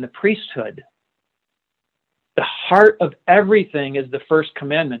and the priesthood. The heart of everything is the first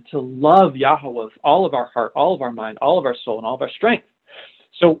commandment, to love Yahweh with all of our heart, all of our mind, all of our soul, and all of our strength.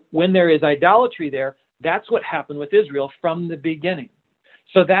 So when there is idolatry there, that's what happened with Israel from the beginning.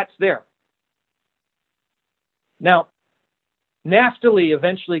 So that's there. Now, Naphtali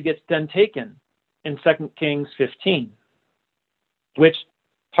eventually gets then taken in 2 Kings 15, which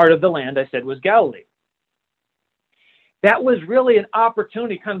part of the land, I said, was Galilee. That was really an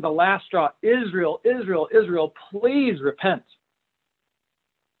opportunity, kind of the last straw. Israel, Israel, Israel, please repent.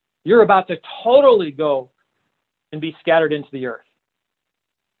 You're about to totally go and be scattered into the earth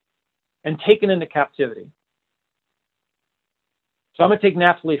and taken into captivity. So I'm going to take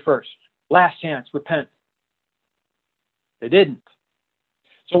Naphtali first. Last chance, repent. They didn't.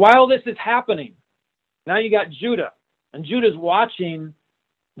 So while this is happening, now you got Judah. And Judah's watching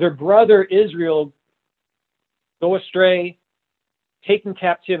their brother Israel go astray, taken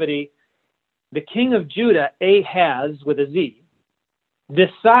captivity. The king of Judah, Ahaz with a Z,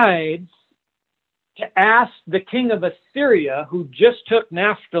 decides to ask the king of Assyria, who just took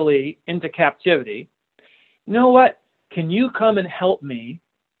Naphtali into captivity, you know what? Can you come and help me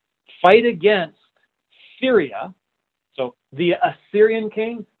fight against Syria? So the Assyrian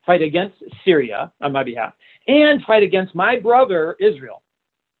king fight against Syria on my behalf and fight against my brother Israel.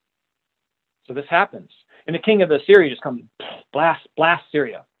 So this happens. And the king of Assyria just comes, blast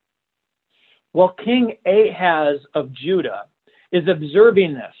Syria. Well, King Ahaz of Judah is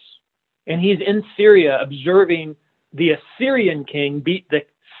observing this. And he's in Syria observing the Assyrian king beat the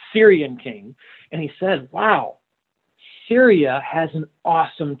Syrian king. And he says, wow, Syria has an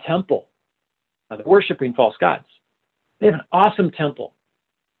awesome temple. Now, they're worshiping false gods. They have an awesome temple.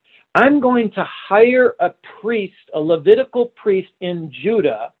 I'm going to hire a priest, a Levitical priest in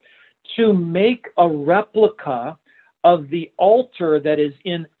Judah, to make a replica of the altar that is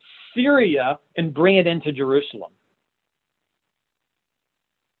in Syria and bring it into Jerusalem.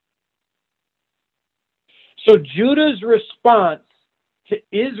 So Judah's response to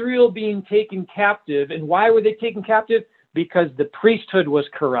Israel being taken captive, and why were they taken captive? Because the priesthood was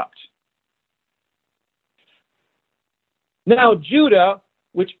corrupt. Now Judah,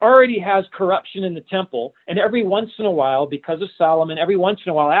 which already has corruption in the temple, and every once in a while, because of Solomon, every once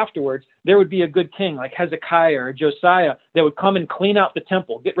in a while afterwards, there would be a good king like Hezekiah or Josiah that would come and clean out the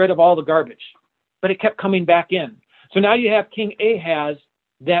temple, get rid of all the garbage. But it kept coming back in. So now you have King Ahaz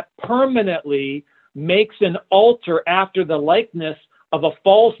that permanently makes an altar after the likeness of a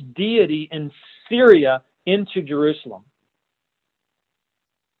false deity in Syria into Jerusalem.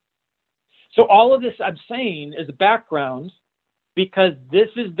 So all of this I'm saying is background, because this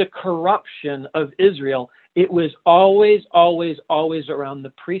is the corruption of Israel. It was always, always, always around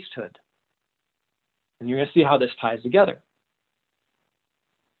the priesthood. And you're going to see how this ties together.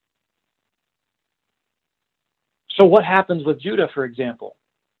 So what happens with Judah, for example?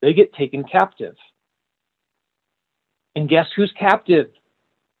 They get taken captive. And guess who's captive?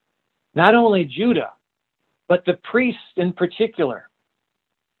 Not only Judah, but the priests in particular.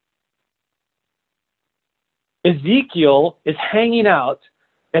 Ezekiel is hanging out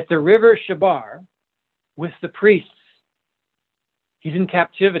at the river Shabar with the priests. He's in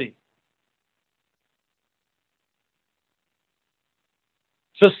captivity.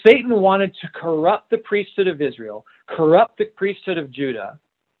 So Satan wanted to corrupt the priesthood of Israel, corrupt the priesthood of Judah,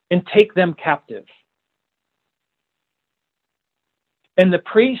 and take them captive. And the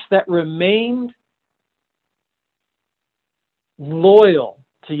priests that remained loyal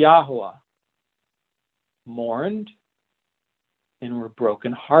to Yahweh mourned and were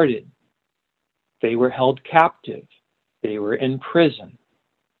brokenhearted. They were held captive. They were in prison.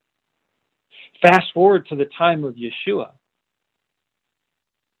 Fast forward to the time of Yeshua.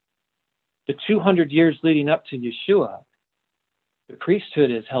 The 200 years leading up to Yeshua, the priesthood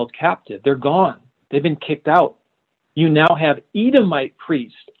is held captive. They're gone. They've been kicked out. You now have Edomite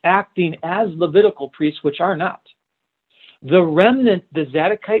priests acting as Levitical priests, which are not. The remnant, the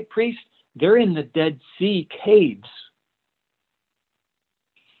Zadokite priests, they're in the Dead Sea caves.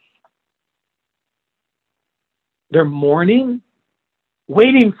 They're mourning,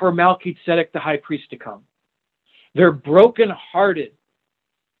 waiting for Melchizedek, the high priest, to come. They're brokenhearted,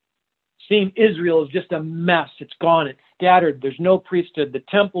 seeing Israel is just a mess. It's gone. It's scattered. There's no priesthood. The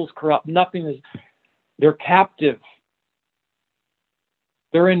temple's corrupt. Nothing is. They're captive.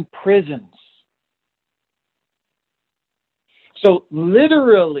 They're in prisons. So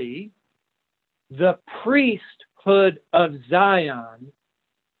literally, the priesthood of Zion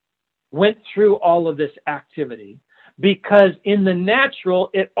went through all of this activity because in the natural,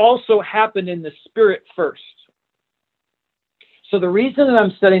 it also happened in the spirit first. So the reason that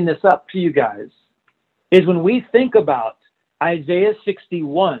I'm setting this up to you guys is when we think about Isaiah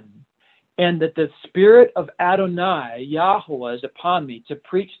 61 and that the spirit of Adonai, Yahweh, is upon me to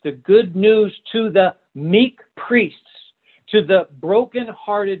preach the good news to the meek priests, to the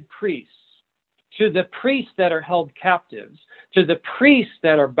broken-hearted priests, to the priests that are held captives, to the priests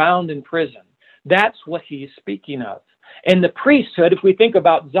that are bound in prison. That's what he's speaking of. And the priesthood, if we think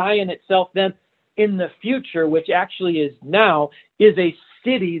about Zion itself, then in the future, which actually is now, is a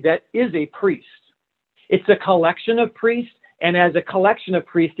city that is a priest. It's a collection of priests, and as a collection of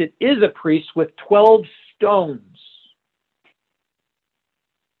priests, it is a priest with 12 stones.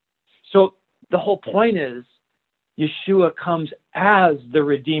 So the whole point is, Yeshua comes as the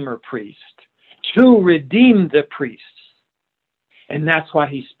Redeemer priest to redeem the priests. And that's why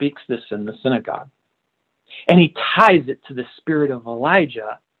he speaks this in the synagogue. And he ties it to the spirit of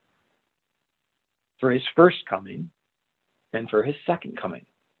Elijah for his first coming and for his second coming.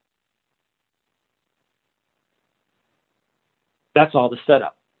 That's all the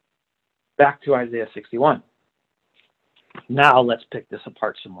setup. Back to Isaiah 61. Now let's pick this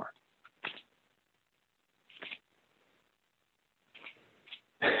apart some more.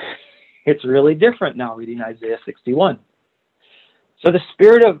 It's really different now reading Isaiah 61. So the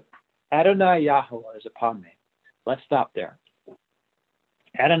spirit of Adonai Yahweh is upon me. Let's stop there.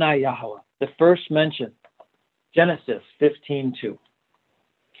 Adonai Yahweh, the first mention, Genesis 15:2.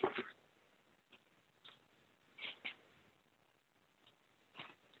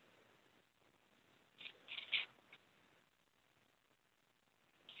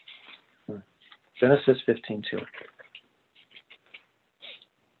 Genesis 15:2.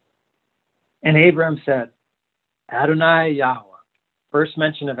 And Abram said, Adonai Yahweh, first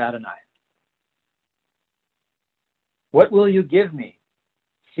mention of Adonai. What will you give me,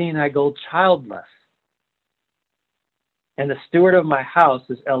 seeing I go childless? And the steward of my house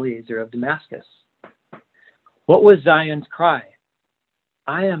is Eliezer of Damascus. What was Zion's cry?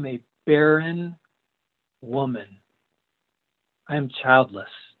 I am a barren woman. I am childless.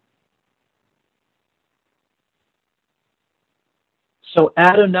 So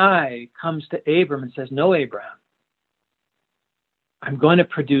Adonai comes to Abram and says, no, Abraham, I'm going to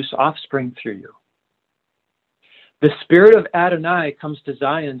produce offspring through you. The spirit of Adonai comes to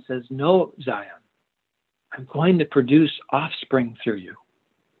Zion and says, no, Zion, I'm going to produce offspring through you.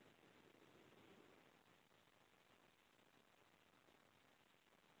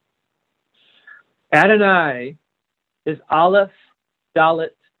 Adonai is Aleph,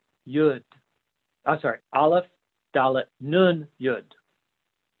 Dalet, Yud. Aleph, Dalet, Nun, Yud,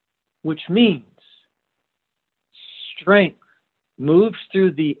 which means strength moves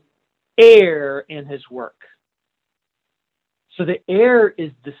through the air in his work. So the air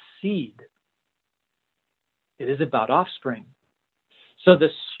is the seed. It is about offspring. So the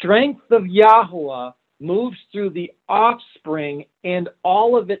strength of Yahweh moves through the offspring and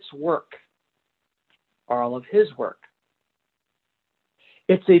all of its work, or all of his work.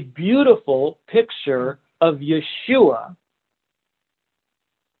 It's a beautiful picture of Yeshua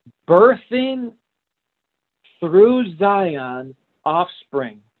birthing through Zion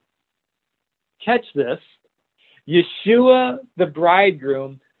offspring. Catch this. Yeshua, the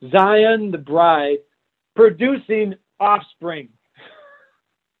bridegroom, Zion, the bride, producing offspring.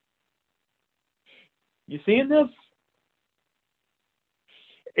 You seeing this?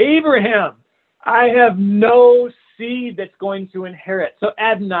 Abraham, I have no seed that's going to inherit. So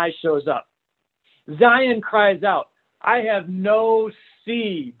Adonai shows up. Zion cries out, I have no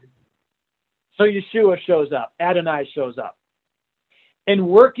seed. So Yeshua shows up. Adonai shows up. And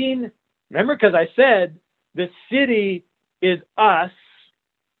working, remember, because I said the city is us.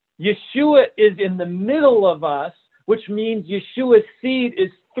 Yeshua is in the middle of us, which means Yeshua's seed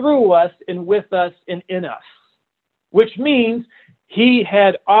is through us and with us and in us, which means he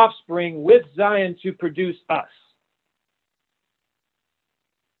had offspring with Zion to produce us.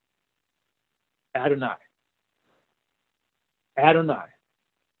 Adonai. Adonai.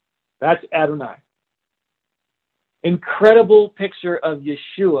 That's Adonai. Incredible picture of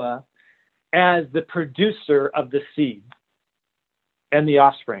Yeshua as the producer of the seed and the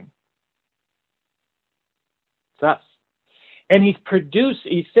offspring. It's us. And he's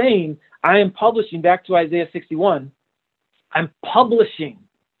saying, I am publishing, back to Isaiah 61, I'm publishing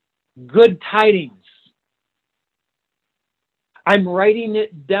good tidings. I'm writing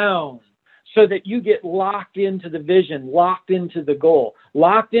it down so that you get locked into the vision, locked into the goal,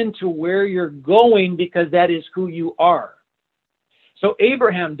 locked into where you're going, because that is who you are. So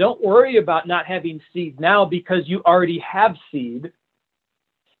Abraham, don't worry about not having seed now, because you already have seed.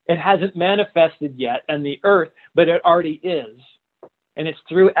 It hasn't manifested yet on the earth, but it already is. And it's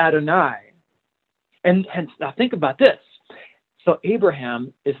through Adonai. And hence, now think about this. So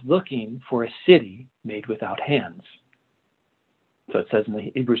Abraham is looking for a city made without hands. So it says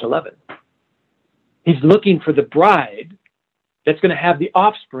in Hebrews 11. He's looking for the bride that's going to have the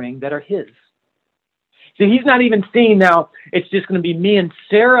offspring that are his. See, he's not even seeing now it's just going to be me and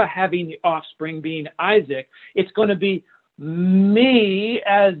Sarah having the offspring, being Isaac. It's going to be me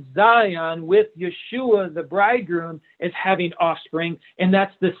as Zion with Yeshua, the bridegroom, is having offspring, and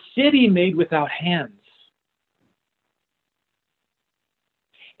that's the city made without hands.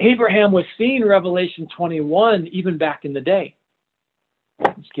 Abraham was seeing Revelation 21 even back in the day.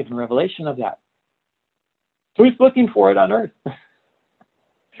 He's given revelation of that. So he's looking for it on earth.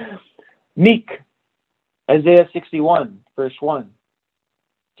 Meek, Isaiah 61, verse 1,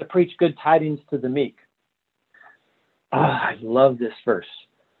 to preach good tidings to the meek. I love this verse.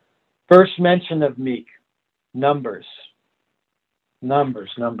 First mention of meek, Numbers. Numbers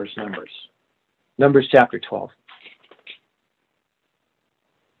chapter 12.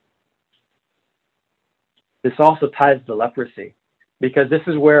 This also ties to leprosy, because this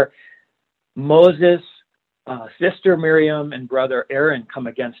is where Moses, sister Miriam, and brother Aaron come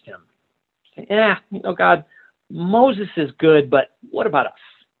against him. Say, God, Moses is good, but what about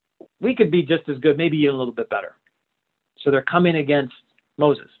us? We could be just as good, maybe even a little bit better. So they're coming against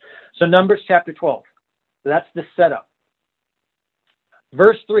Moses. So Numbers chapter 12. So that's the setup.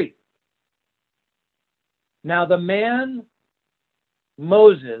 Verse 3. Now the man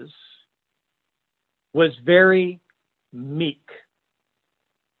Moses was very meek,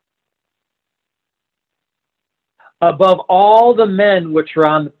 above all the men which are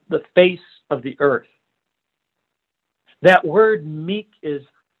on the face of the earth. That word meek is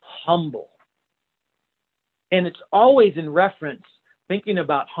humble. And it's always in reference, thinking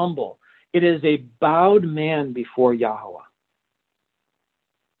about humble. It is a bowed man before Yahweh.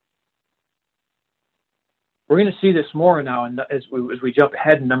 We're going to see this more now as we jump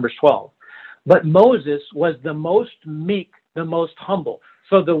ahead in Numbers 12. But Moses was the most meek, the most humble.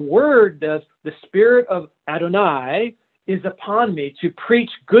 So the word, the spirit of Adonai is upon me to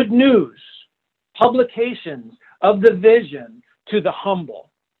preach good news, publications of the vision to the humble.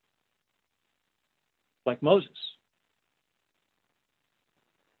 Like Moses.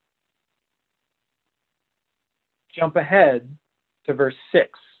 Jump ahead to verse 6.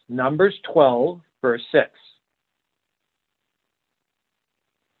 Numbers 12, verse 6.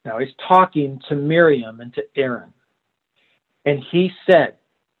 Now he's talking to Miriam and to Aaron. And he said,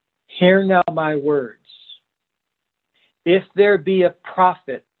 hear now my words. If there be a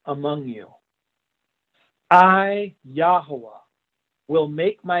prophet among you, I, Yahweh, will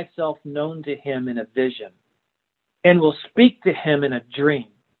make myself known to him in a vision, and will speak to him in a dream.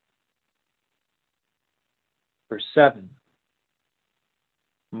 Verse 7.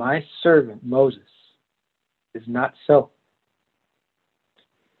 My servant Moses is not so,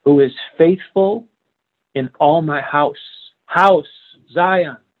 who is faithful in all my house. House,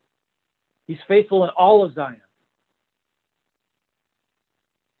 Zion. He's faithful in all of Zion.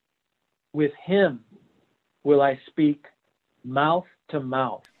 With him will I speak mouth to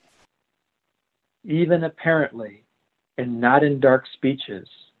mouth, even apparently, and not in dark speeches.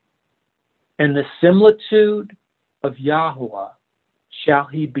 And the similitude of Yahweh shall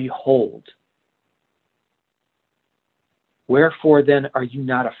he behold. Wherefore then are you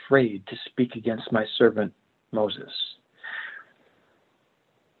not afraid to speak against my servant Moses?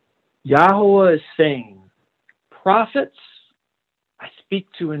 Yahweh is saying, prophets I speak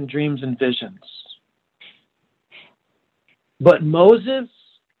to in dreams and visions. But Moses,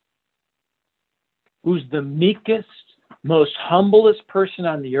 who's the meekest, most humblest person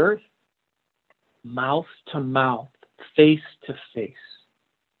on the earth, mouth to mouth, face to face.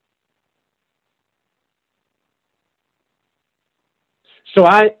 So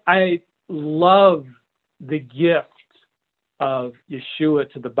I love the gift of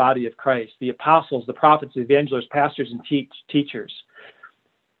Yeshua to the body of Christ, the apostles, the prophets, the evangelists, pastors, and teachers.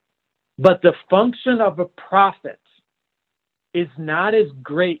 But the function of a prophet is not as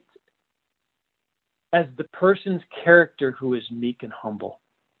great as the person's character who is meek and humble.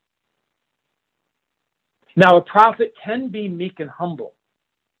 Now, a prophet can be meek and humble,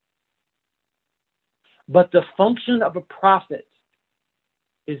 but the function of a prophet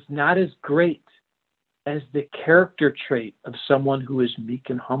is not as great as the character trait of someone who is meek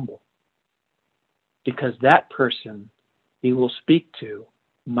and humble, because that person he will speak to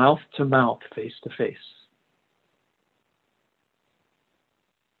mouth to mouth, face to face.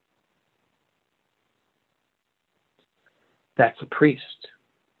 That's a priest.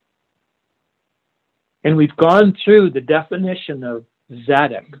 And we've gone through the definition of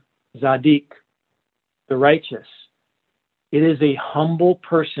Zadik, the righteous. It is a humble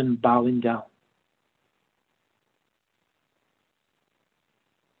person bowing down.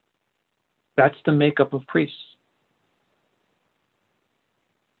 That's the makeup of priests.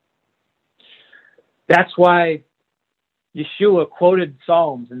 That's why Yeshua quoted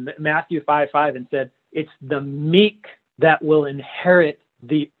Psalms in Matthew 5:5 and said, it's the meek that will inherit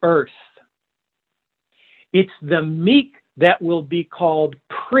the earth. It's the meek that will be called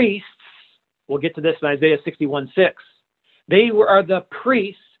priests. We'll get to this in Isaiah 61:6. They are the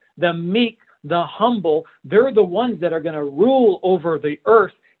priests, the meek, the humble. They're the ones that are going to rule over the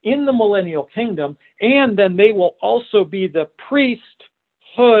earth in the millennial kingdom, and then they will also be the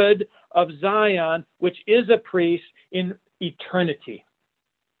priesthood of Zion, which is a priest in eternity.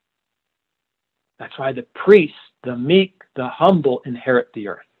 That's why the priests, the meek, the humble inherit the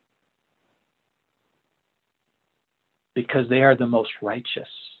earth. Because they are the most righteous.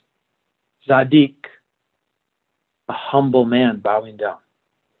 Zadik, a humble man bowing down.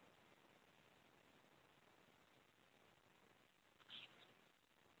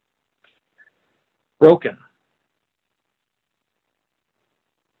 Broken.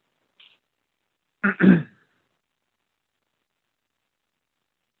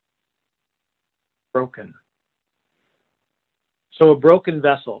 Broken. So a broken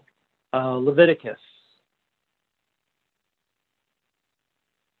vessel. Leviticus.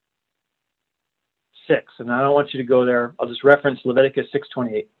 And I don't want you to go there. I'll just reference Leviticus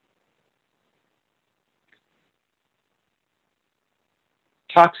 6:28.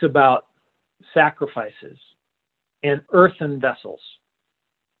 Talks about sacrifices and earthen vessels.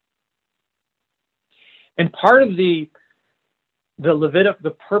 And part of the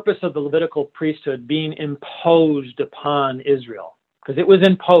purpose of the Levitical priesthood being imposed upon Israel, because it was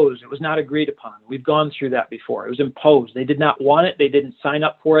imposed, it was not agreed upon. We've gone through that before. It was imposed. They did not want it. They didn't sign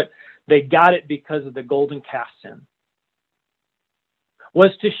up for it. They got it because of the golden calf sin.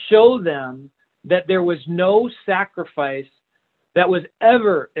 Was to show them that there was no sacrifice that was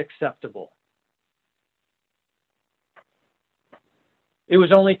ever acceptable. It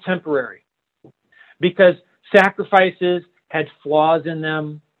was only temporary. Because sacrifices had flaws in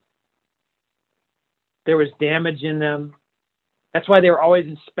them. There was damage in them. That's why they were always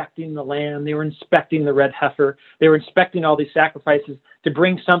inspecting the lamb. They were inspecting the red heifer. They were inspecting all these sacrifices to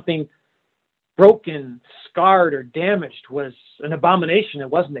bring something broken, scarred, or damaged was an abomination. It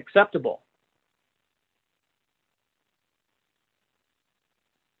wasn't acceptable.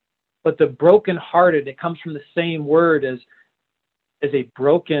 But the brokenhearted, it comes from the same word as a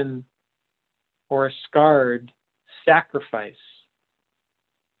broken or a scarred sacrifice.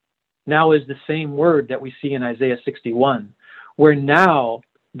 Now is the same word that we see in Isaiah 61, where now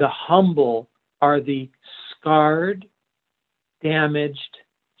the humble are the scarred, damaged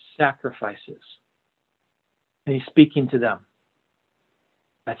sacrifices. And he's speaking to them.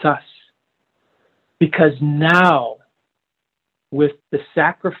 That's us. Because now, with the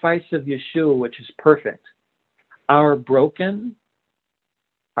sacrifice of Yeshua, which is perfect, our broken,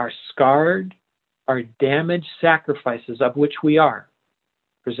 our scarred, our damaged sacrifices, of which we are,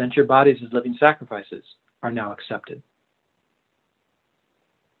 present your bodies as living sacrifices, are now accepted.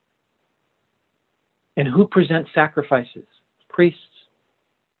 And who presents sacrifices? Priests.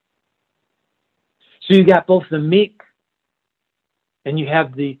 So you got both the meek and you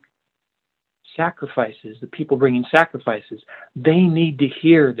have the sacrifices, the people bringing sacrifices. They need to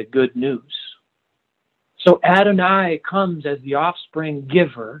hear the good news. So Adonai comes as the offspring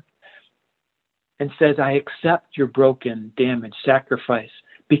giver and says, I accept your broken, damaged sacrifice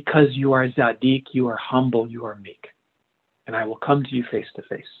because you are Zadik, you are humble, you are meek. And I will come to you face to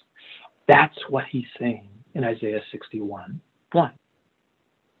face. That's what he's saying in Isaiah 61:1.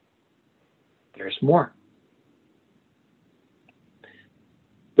 There's more.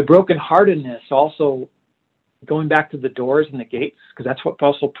 The brokenheartedness also, going back to the doors and the gates, because that's what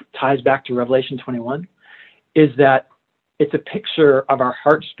also ties back to Revelation 21, is that it's a picture of our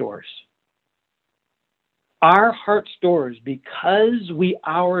heart's doors. Our heart's doors, because we,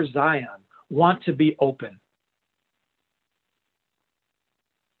 our Zion, want to be open.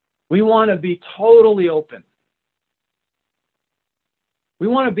 We want to be totally open. We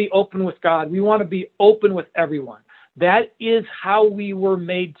want to be open with God. We want to be open with everyone. That is how we were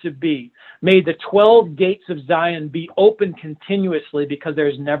made to be. May the 12 gates of Zion be open continuously because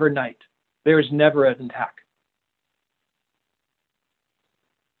there's never night. There's never an attack.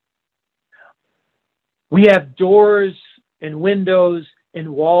 We have doors and windows and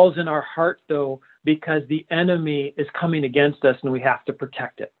walls in our heart, though, because the enemy is coming against us and we have to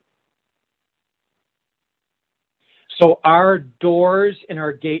protect it. So our doors and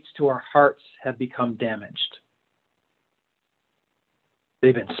our gates to our hearts have become damaged.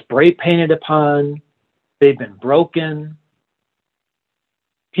 They've been spray painted upon. They've been broken.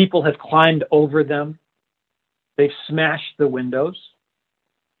 People have climbed over them. They've smashed the windows.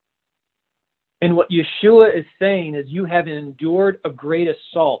 And what Yeshua is saying is, you have endured a great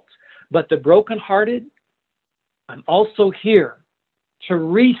assault, but the brokenhearted, I'm also here to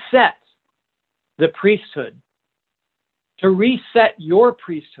reset the priesthood, to reset your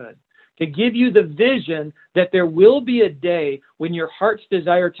priesthood, to give you the vision that there will be a day when your heart's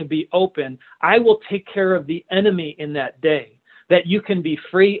desire to be open, I will take care of the enemy in that day, that you can be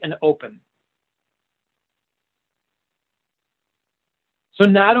free and open. So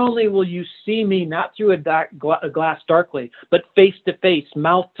not only will you see me not through a glass darkly, but face to face,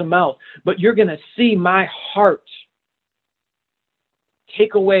 mouth to mouth, but you're going to see my heart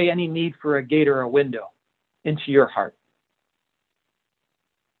take away any need for a gate or a window into your heart.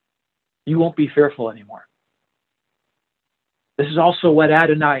 You won't be fearful anymore. This is also what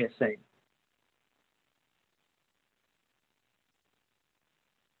Adonai is saying.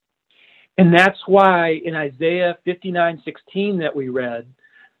 And that's why in Isaiah 59:16 that we read,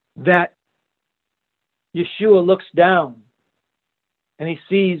 that Yeshua looks down and he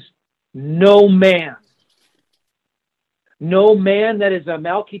sees no man that is a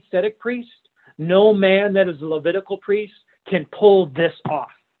Melchizedek priest, no man that is a Levitical priest can pull this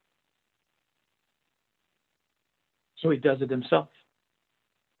off. So he does it himself.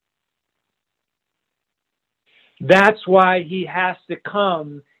 That's why he has to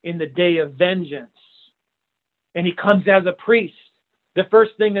come in the day of vengeance. And he comes as a priest. The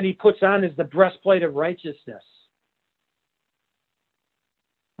first thing that he puts on is the breastplate of righteousness.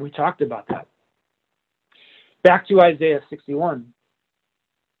 We talked about that. Back to Isaiah 61.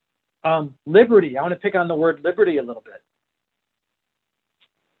 Liberty. I want to pick on the word liberty a little bit.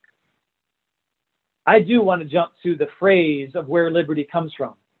 I do want to jump to the phrase of where liberty comes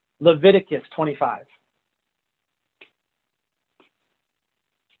from. Leviticus 25.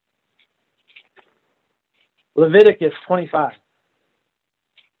 Leviticus 25.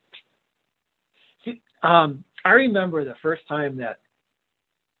 See, I remember the first time that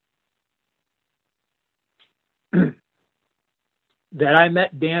that I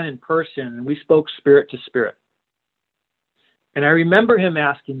met Dan in person, and we spoke spirit to spirit. And I remember him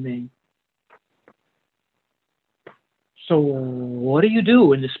asking me, so what do you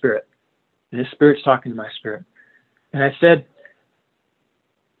do in the spirit? And his spirit's talking to my spirit. And I said,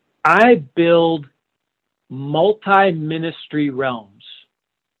 I build multi-ministry realms.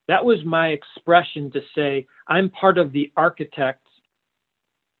 That was my expression to say, I'm part of the architect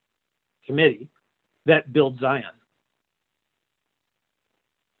committee that builds Zion.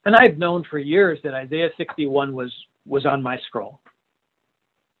 And I've known for years that Isaiah 61 was on my scroll.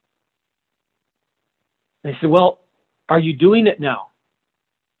 And he said, well, are you doing it now?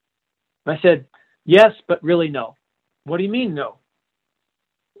 And I said, yes, but really no. What do you mean no?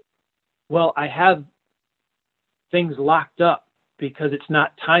 Well, I have things locked up because it's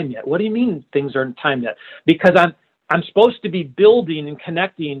not time yet. What do you mean things aren't time yet? Because I'm supposed to be building and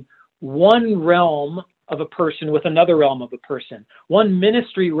connecting one realm of a person with another realm of a person. One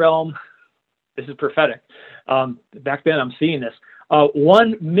ministry realm, this is prophetic. Back then I'm seeing this.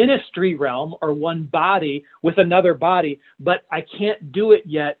 One ministry realm or one body with another body, but I can't do it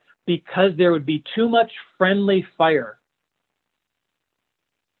yet because there would be too much friendly fire.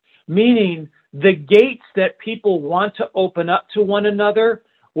 Meaning the gates that people want to open up to one another,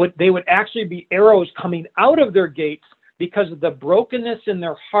 they would actually be arrows coming out of their gates because of the brokenness in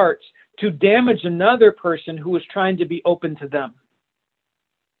their hearts to damage another person who was trying to be open to them.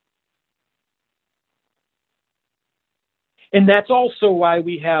 And that's also why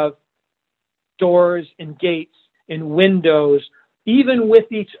we have doors and gates and windows, even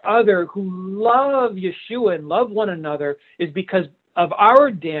with each other who love Yeshua and love one another, is because of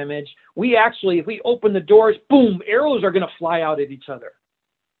our damage. We actually, if we open the doors, boom, arrows are going to fly out at each other.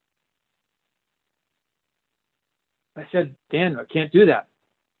 I said, Dan, I can't do that.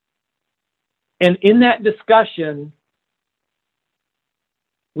 And in that discussion,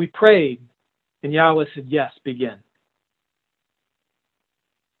 we prayed, and Yahweh said, yes, begin.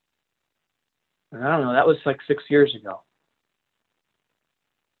 And I don't know, that was like 6 years ago.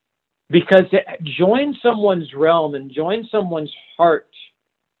 Because to join someone's realm and join someone's heart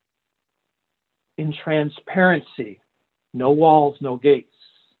in transparency, no walls, no gates,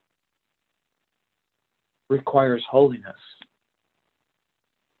 requires holiness.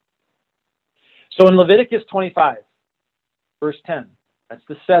 So in Leviticus 25, verse 10, that's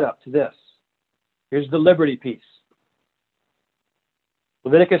the setup to this. Here's the liberty piece.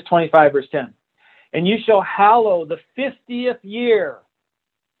 Leviticus 25, verse 10. And you shall hallow the 50th year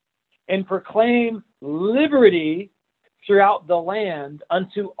and proclaim liberty throughout the land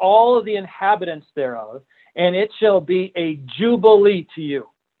unto all of the inhabitants thereof, and it shall be a jubilee to you.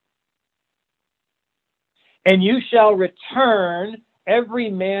 And you shall return every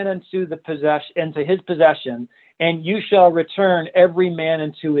man unto his possession, and you shall return every man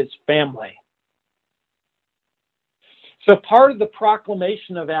into his family. So part of the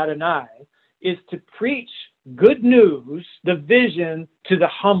proclamation of Adonai is to preach good news, the vision to the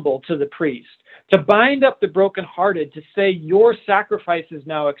humble, to the priest, to bind up the brokenhearted, to say your sacrifice is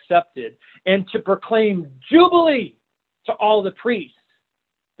now accepted, and to proclaim jubilee to all the priests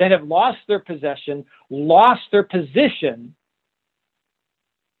that have lost their possession, lost their position,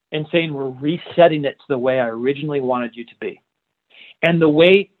 and saying we're resetting it to the way I originally wanted you to be, and the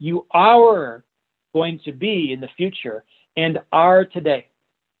way you are going to be in the future and are today.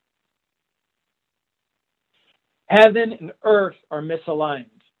 Heaven and earth are misaligned.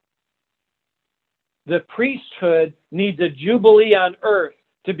 The priesthood needs a jubilee on earth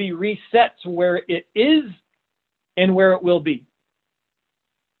to be reset to where it is and where it will be.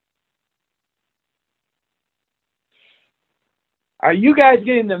 Are you guys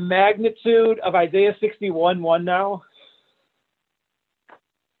getting the magnitude of Isaiah 61:1 now?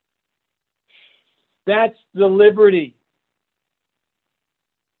 That's the liberty.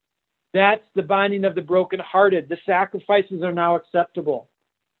 That's the binding of the brokenhearted. The sacrifices are now acceptable.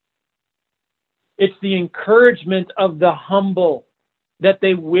 It's the encouragement of the humble that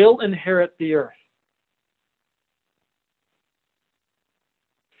they will inherit the earth.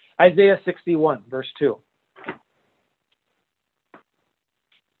 Isaiah 61, verse 2.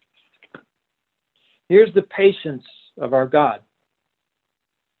 Here's the patience of our God.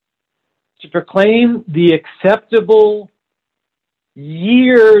 To proclaim the acceptable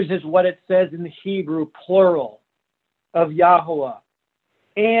years is what it says in the Hebrew, plural, of Yahweh,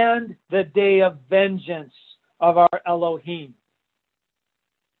 and the day of vengeance of our Elohim.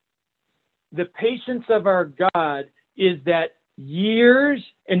 The patience of our God is that years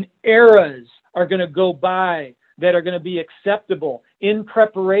and eras are going to go by that are going to be acceptable in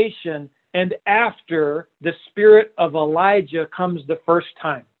preparation and after the spirit of Elijah comes the first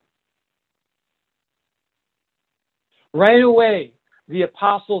time. Right away, the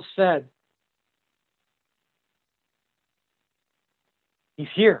apostle said, he's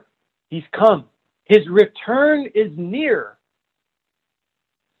here. He's come. His return is near.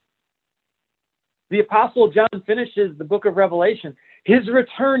 The apostle John finishes the book of Revelation. His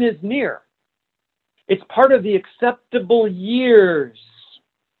return is near. It's part of the acceptable years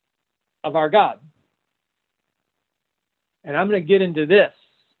of our God. And I'm going to get into this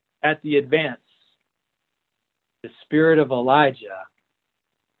at the advance. The spirit of Elijah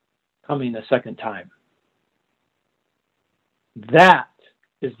coming the second time. That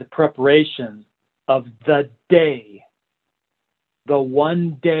is the preparation of the day, the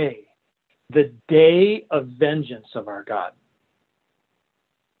one day, the day of vengeance of our God.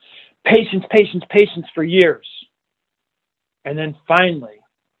 Patience, patience, patience for years. And then finally,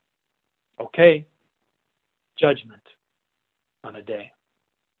 okay, judgment on a day.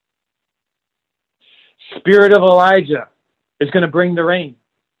 Spirit of Elijah is going to bring the rain.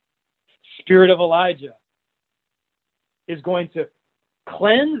 Spirit of Elijah is going to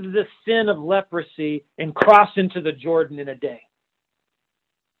cleanse the sin of leprosy and cross into the Jordan in a day.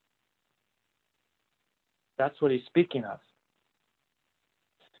 That's what he's speaking of.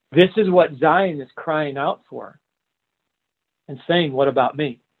 This is what Zion is crying out for and saying, what about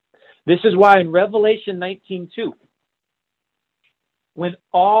me? This is why in Revelation 19:2, when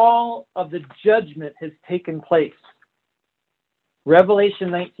all of the judgment has taken place, Revelation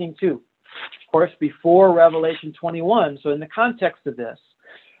 19:2, of course, before Revelation 21, so in the context of this,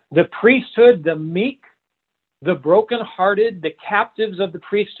 the priesthood, the meek, the brokenhearted, the captives of the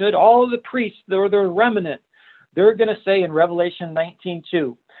priesthood, all of the priests, they're the remnant, they're going to say in Revelation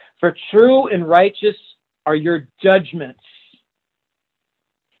 19:2, for true and righteous are your judgments.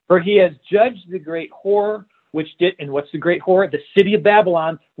 For he has judged the great whore, and what's the great whore? The city of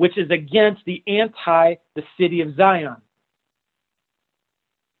Babylon, which is against the city of Zion.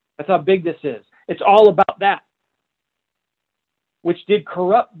 That's how big this is. It's all about that. Which did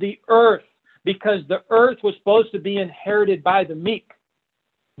corrupt the earth, because the earth was supposed to be inherited by the meek.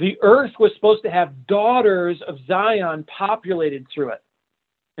 The earth was supposed to have daughters of Zion populated through it.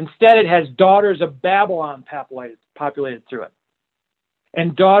 Instead, it has daughters of Babylon populated through it.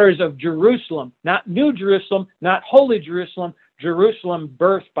 And daughters of Jerusalem, not New Jerusalem, not Holy Jerusalem, Jerusalem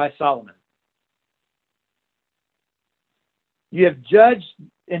birthed by Solomon. You have judged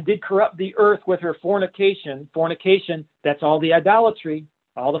and did corrupt the earth with her fornication. Fornication, that's all the idolatry,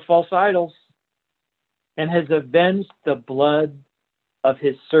 all the false idols, and has avenged the blood of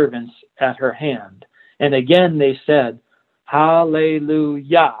his servants at her hand. And again they said,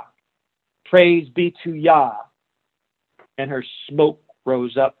 Hallelujah, praise be to Yah. And her smoke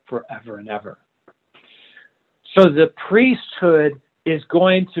rose up forever and ever. So the priesthood is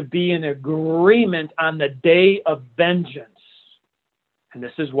going to be in agreement on the day of vengeance. And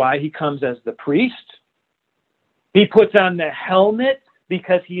this is why he comes as the priest. He puts on the helmet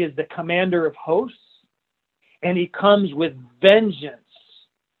because he is the commander of hosts. And he comes with vengeance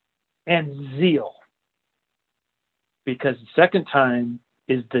and zeal. Because the second time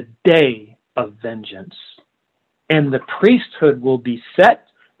is the day of vengeance. And the priesthood will be set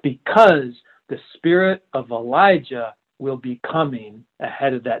because the spirit of Elijah will be coming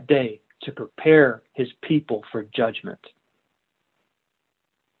ahead of that day to prepare his people for judgment.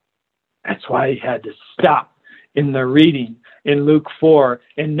 That's why he had to stop in the reading in Luke 4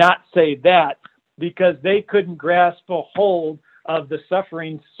 and not say that, because they couldn't grasp a hold of the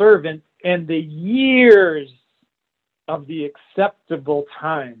suffering servant and the years of the acceptable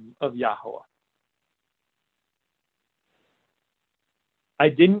time of Yahweh. I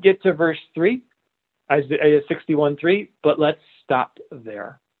didn't get to verse 3, Isaiah 61:3, but let's stop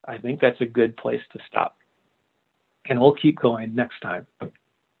there. I think that's a good place to stop. And we'll keep going next time.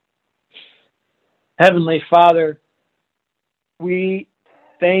 Heavenly Father, we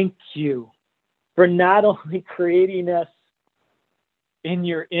thank you for not only creating us in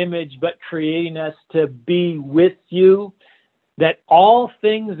your image, but creating us to be with you, that all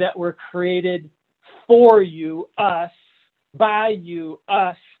things that were created for you, us, by you,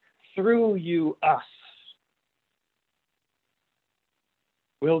 us, through you, us,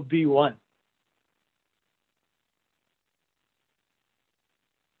 will be one.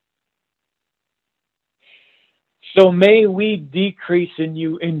 So may we decrease and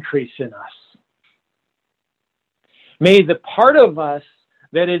you increase in us. May the part of us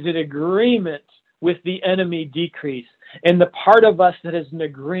that is in agreement with the enemy decrease, and the part of us that is in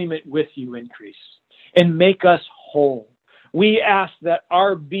agreement with you increase, and make us whole. We ask that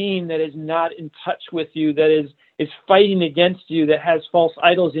our being that is not in touch with you, that is fighting against you, that has false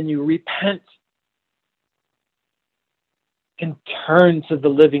idols in you, repent and turn to the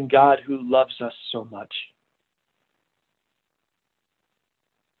living God who loves us so much.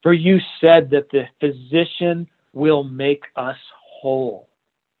 For you said that the physician will make us whole,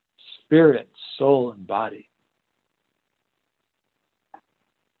 spirit, soul, and body.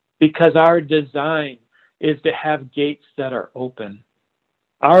 Because our design is to have gates that are open.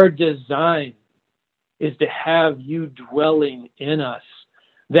 Our design is to have you dwelling in us,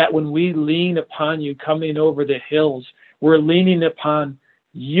 that when we lean upon you coming over the hills, we're leaning upon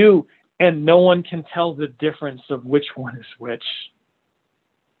you, and no one can tell the difference of which one is which.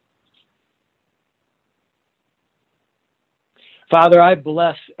 Father, I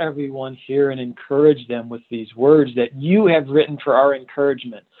bless everyone here and encourage them with these words that you have written for our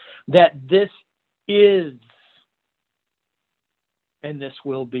encouragement, that this is and this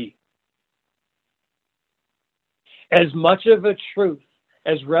will be. As much of a truth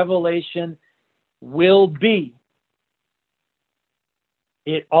as Revelation will be,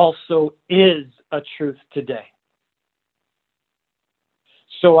 it also is a truth today.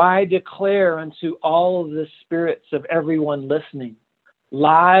 So I declare unto all of the spirits of everyone listening,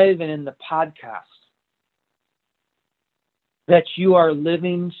 live and in the podcast, that you are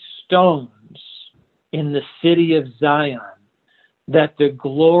living stones in the city of Zion, that the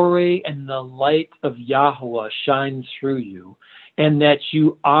glory and the light of Yahweh shine through you, and that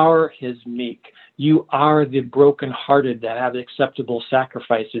you are his meek. You are the brokenhearted that have acceptable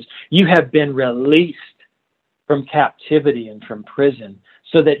sacrifices. You have been released from captivity and from prison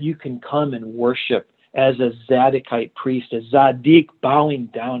so that you can come and worship as a Zadokite priest, a Zadik bowing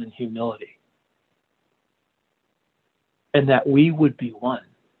down in humility. And that we would be one.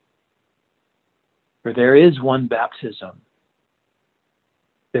 For there is one baptism.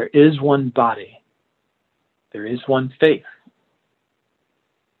 There is one body. There is one faith.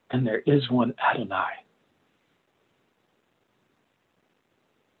 And there is one Adonai.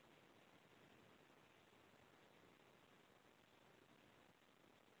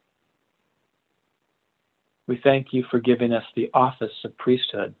 We thank you for giving us the office of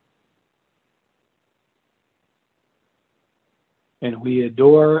priesthood. And we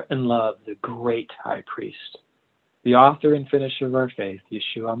adore and love the great high priest, the author and finisher of our faith,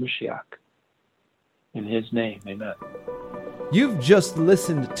 Yeshua Mashiach. In his name, amen. You've just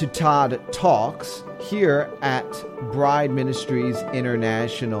listened to Todd Talks here at BRIDE Ministries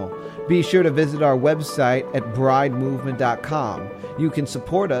International. Be sure to visit our website at bridemovement.com. You can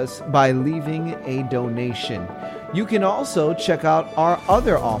support us by leaving a donation. You can also check out our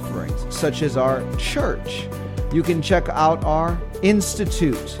other offerings, such as our church. You can check out our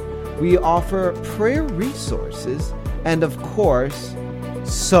institute. We offer prayer resources and, of course,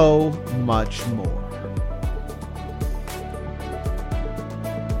 so much more.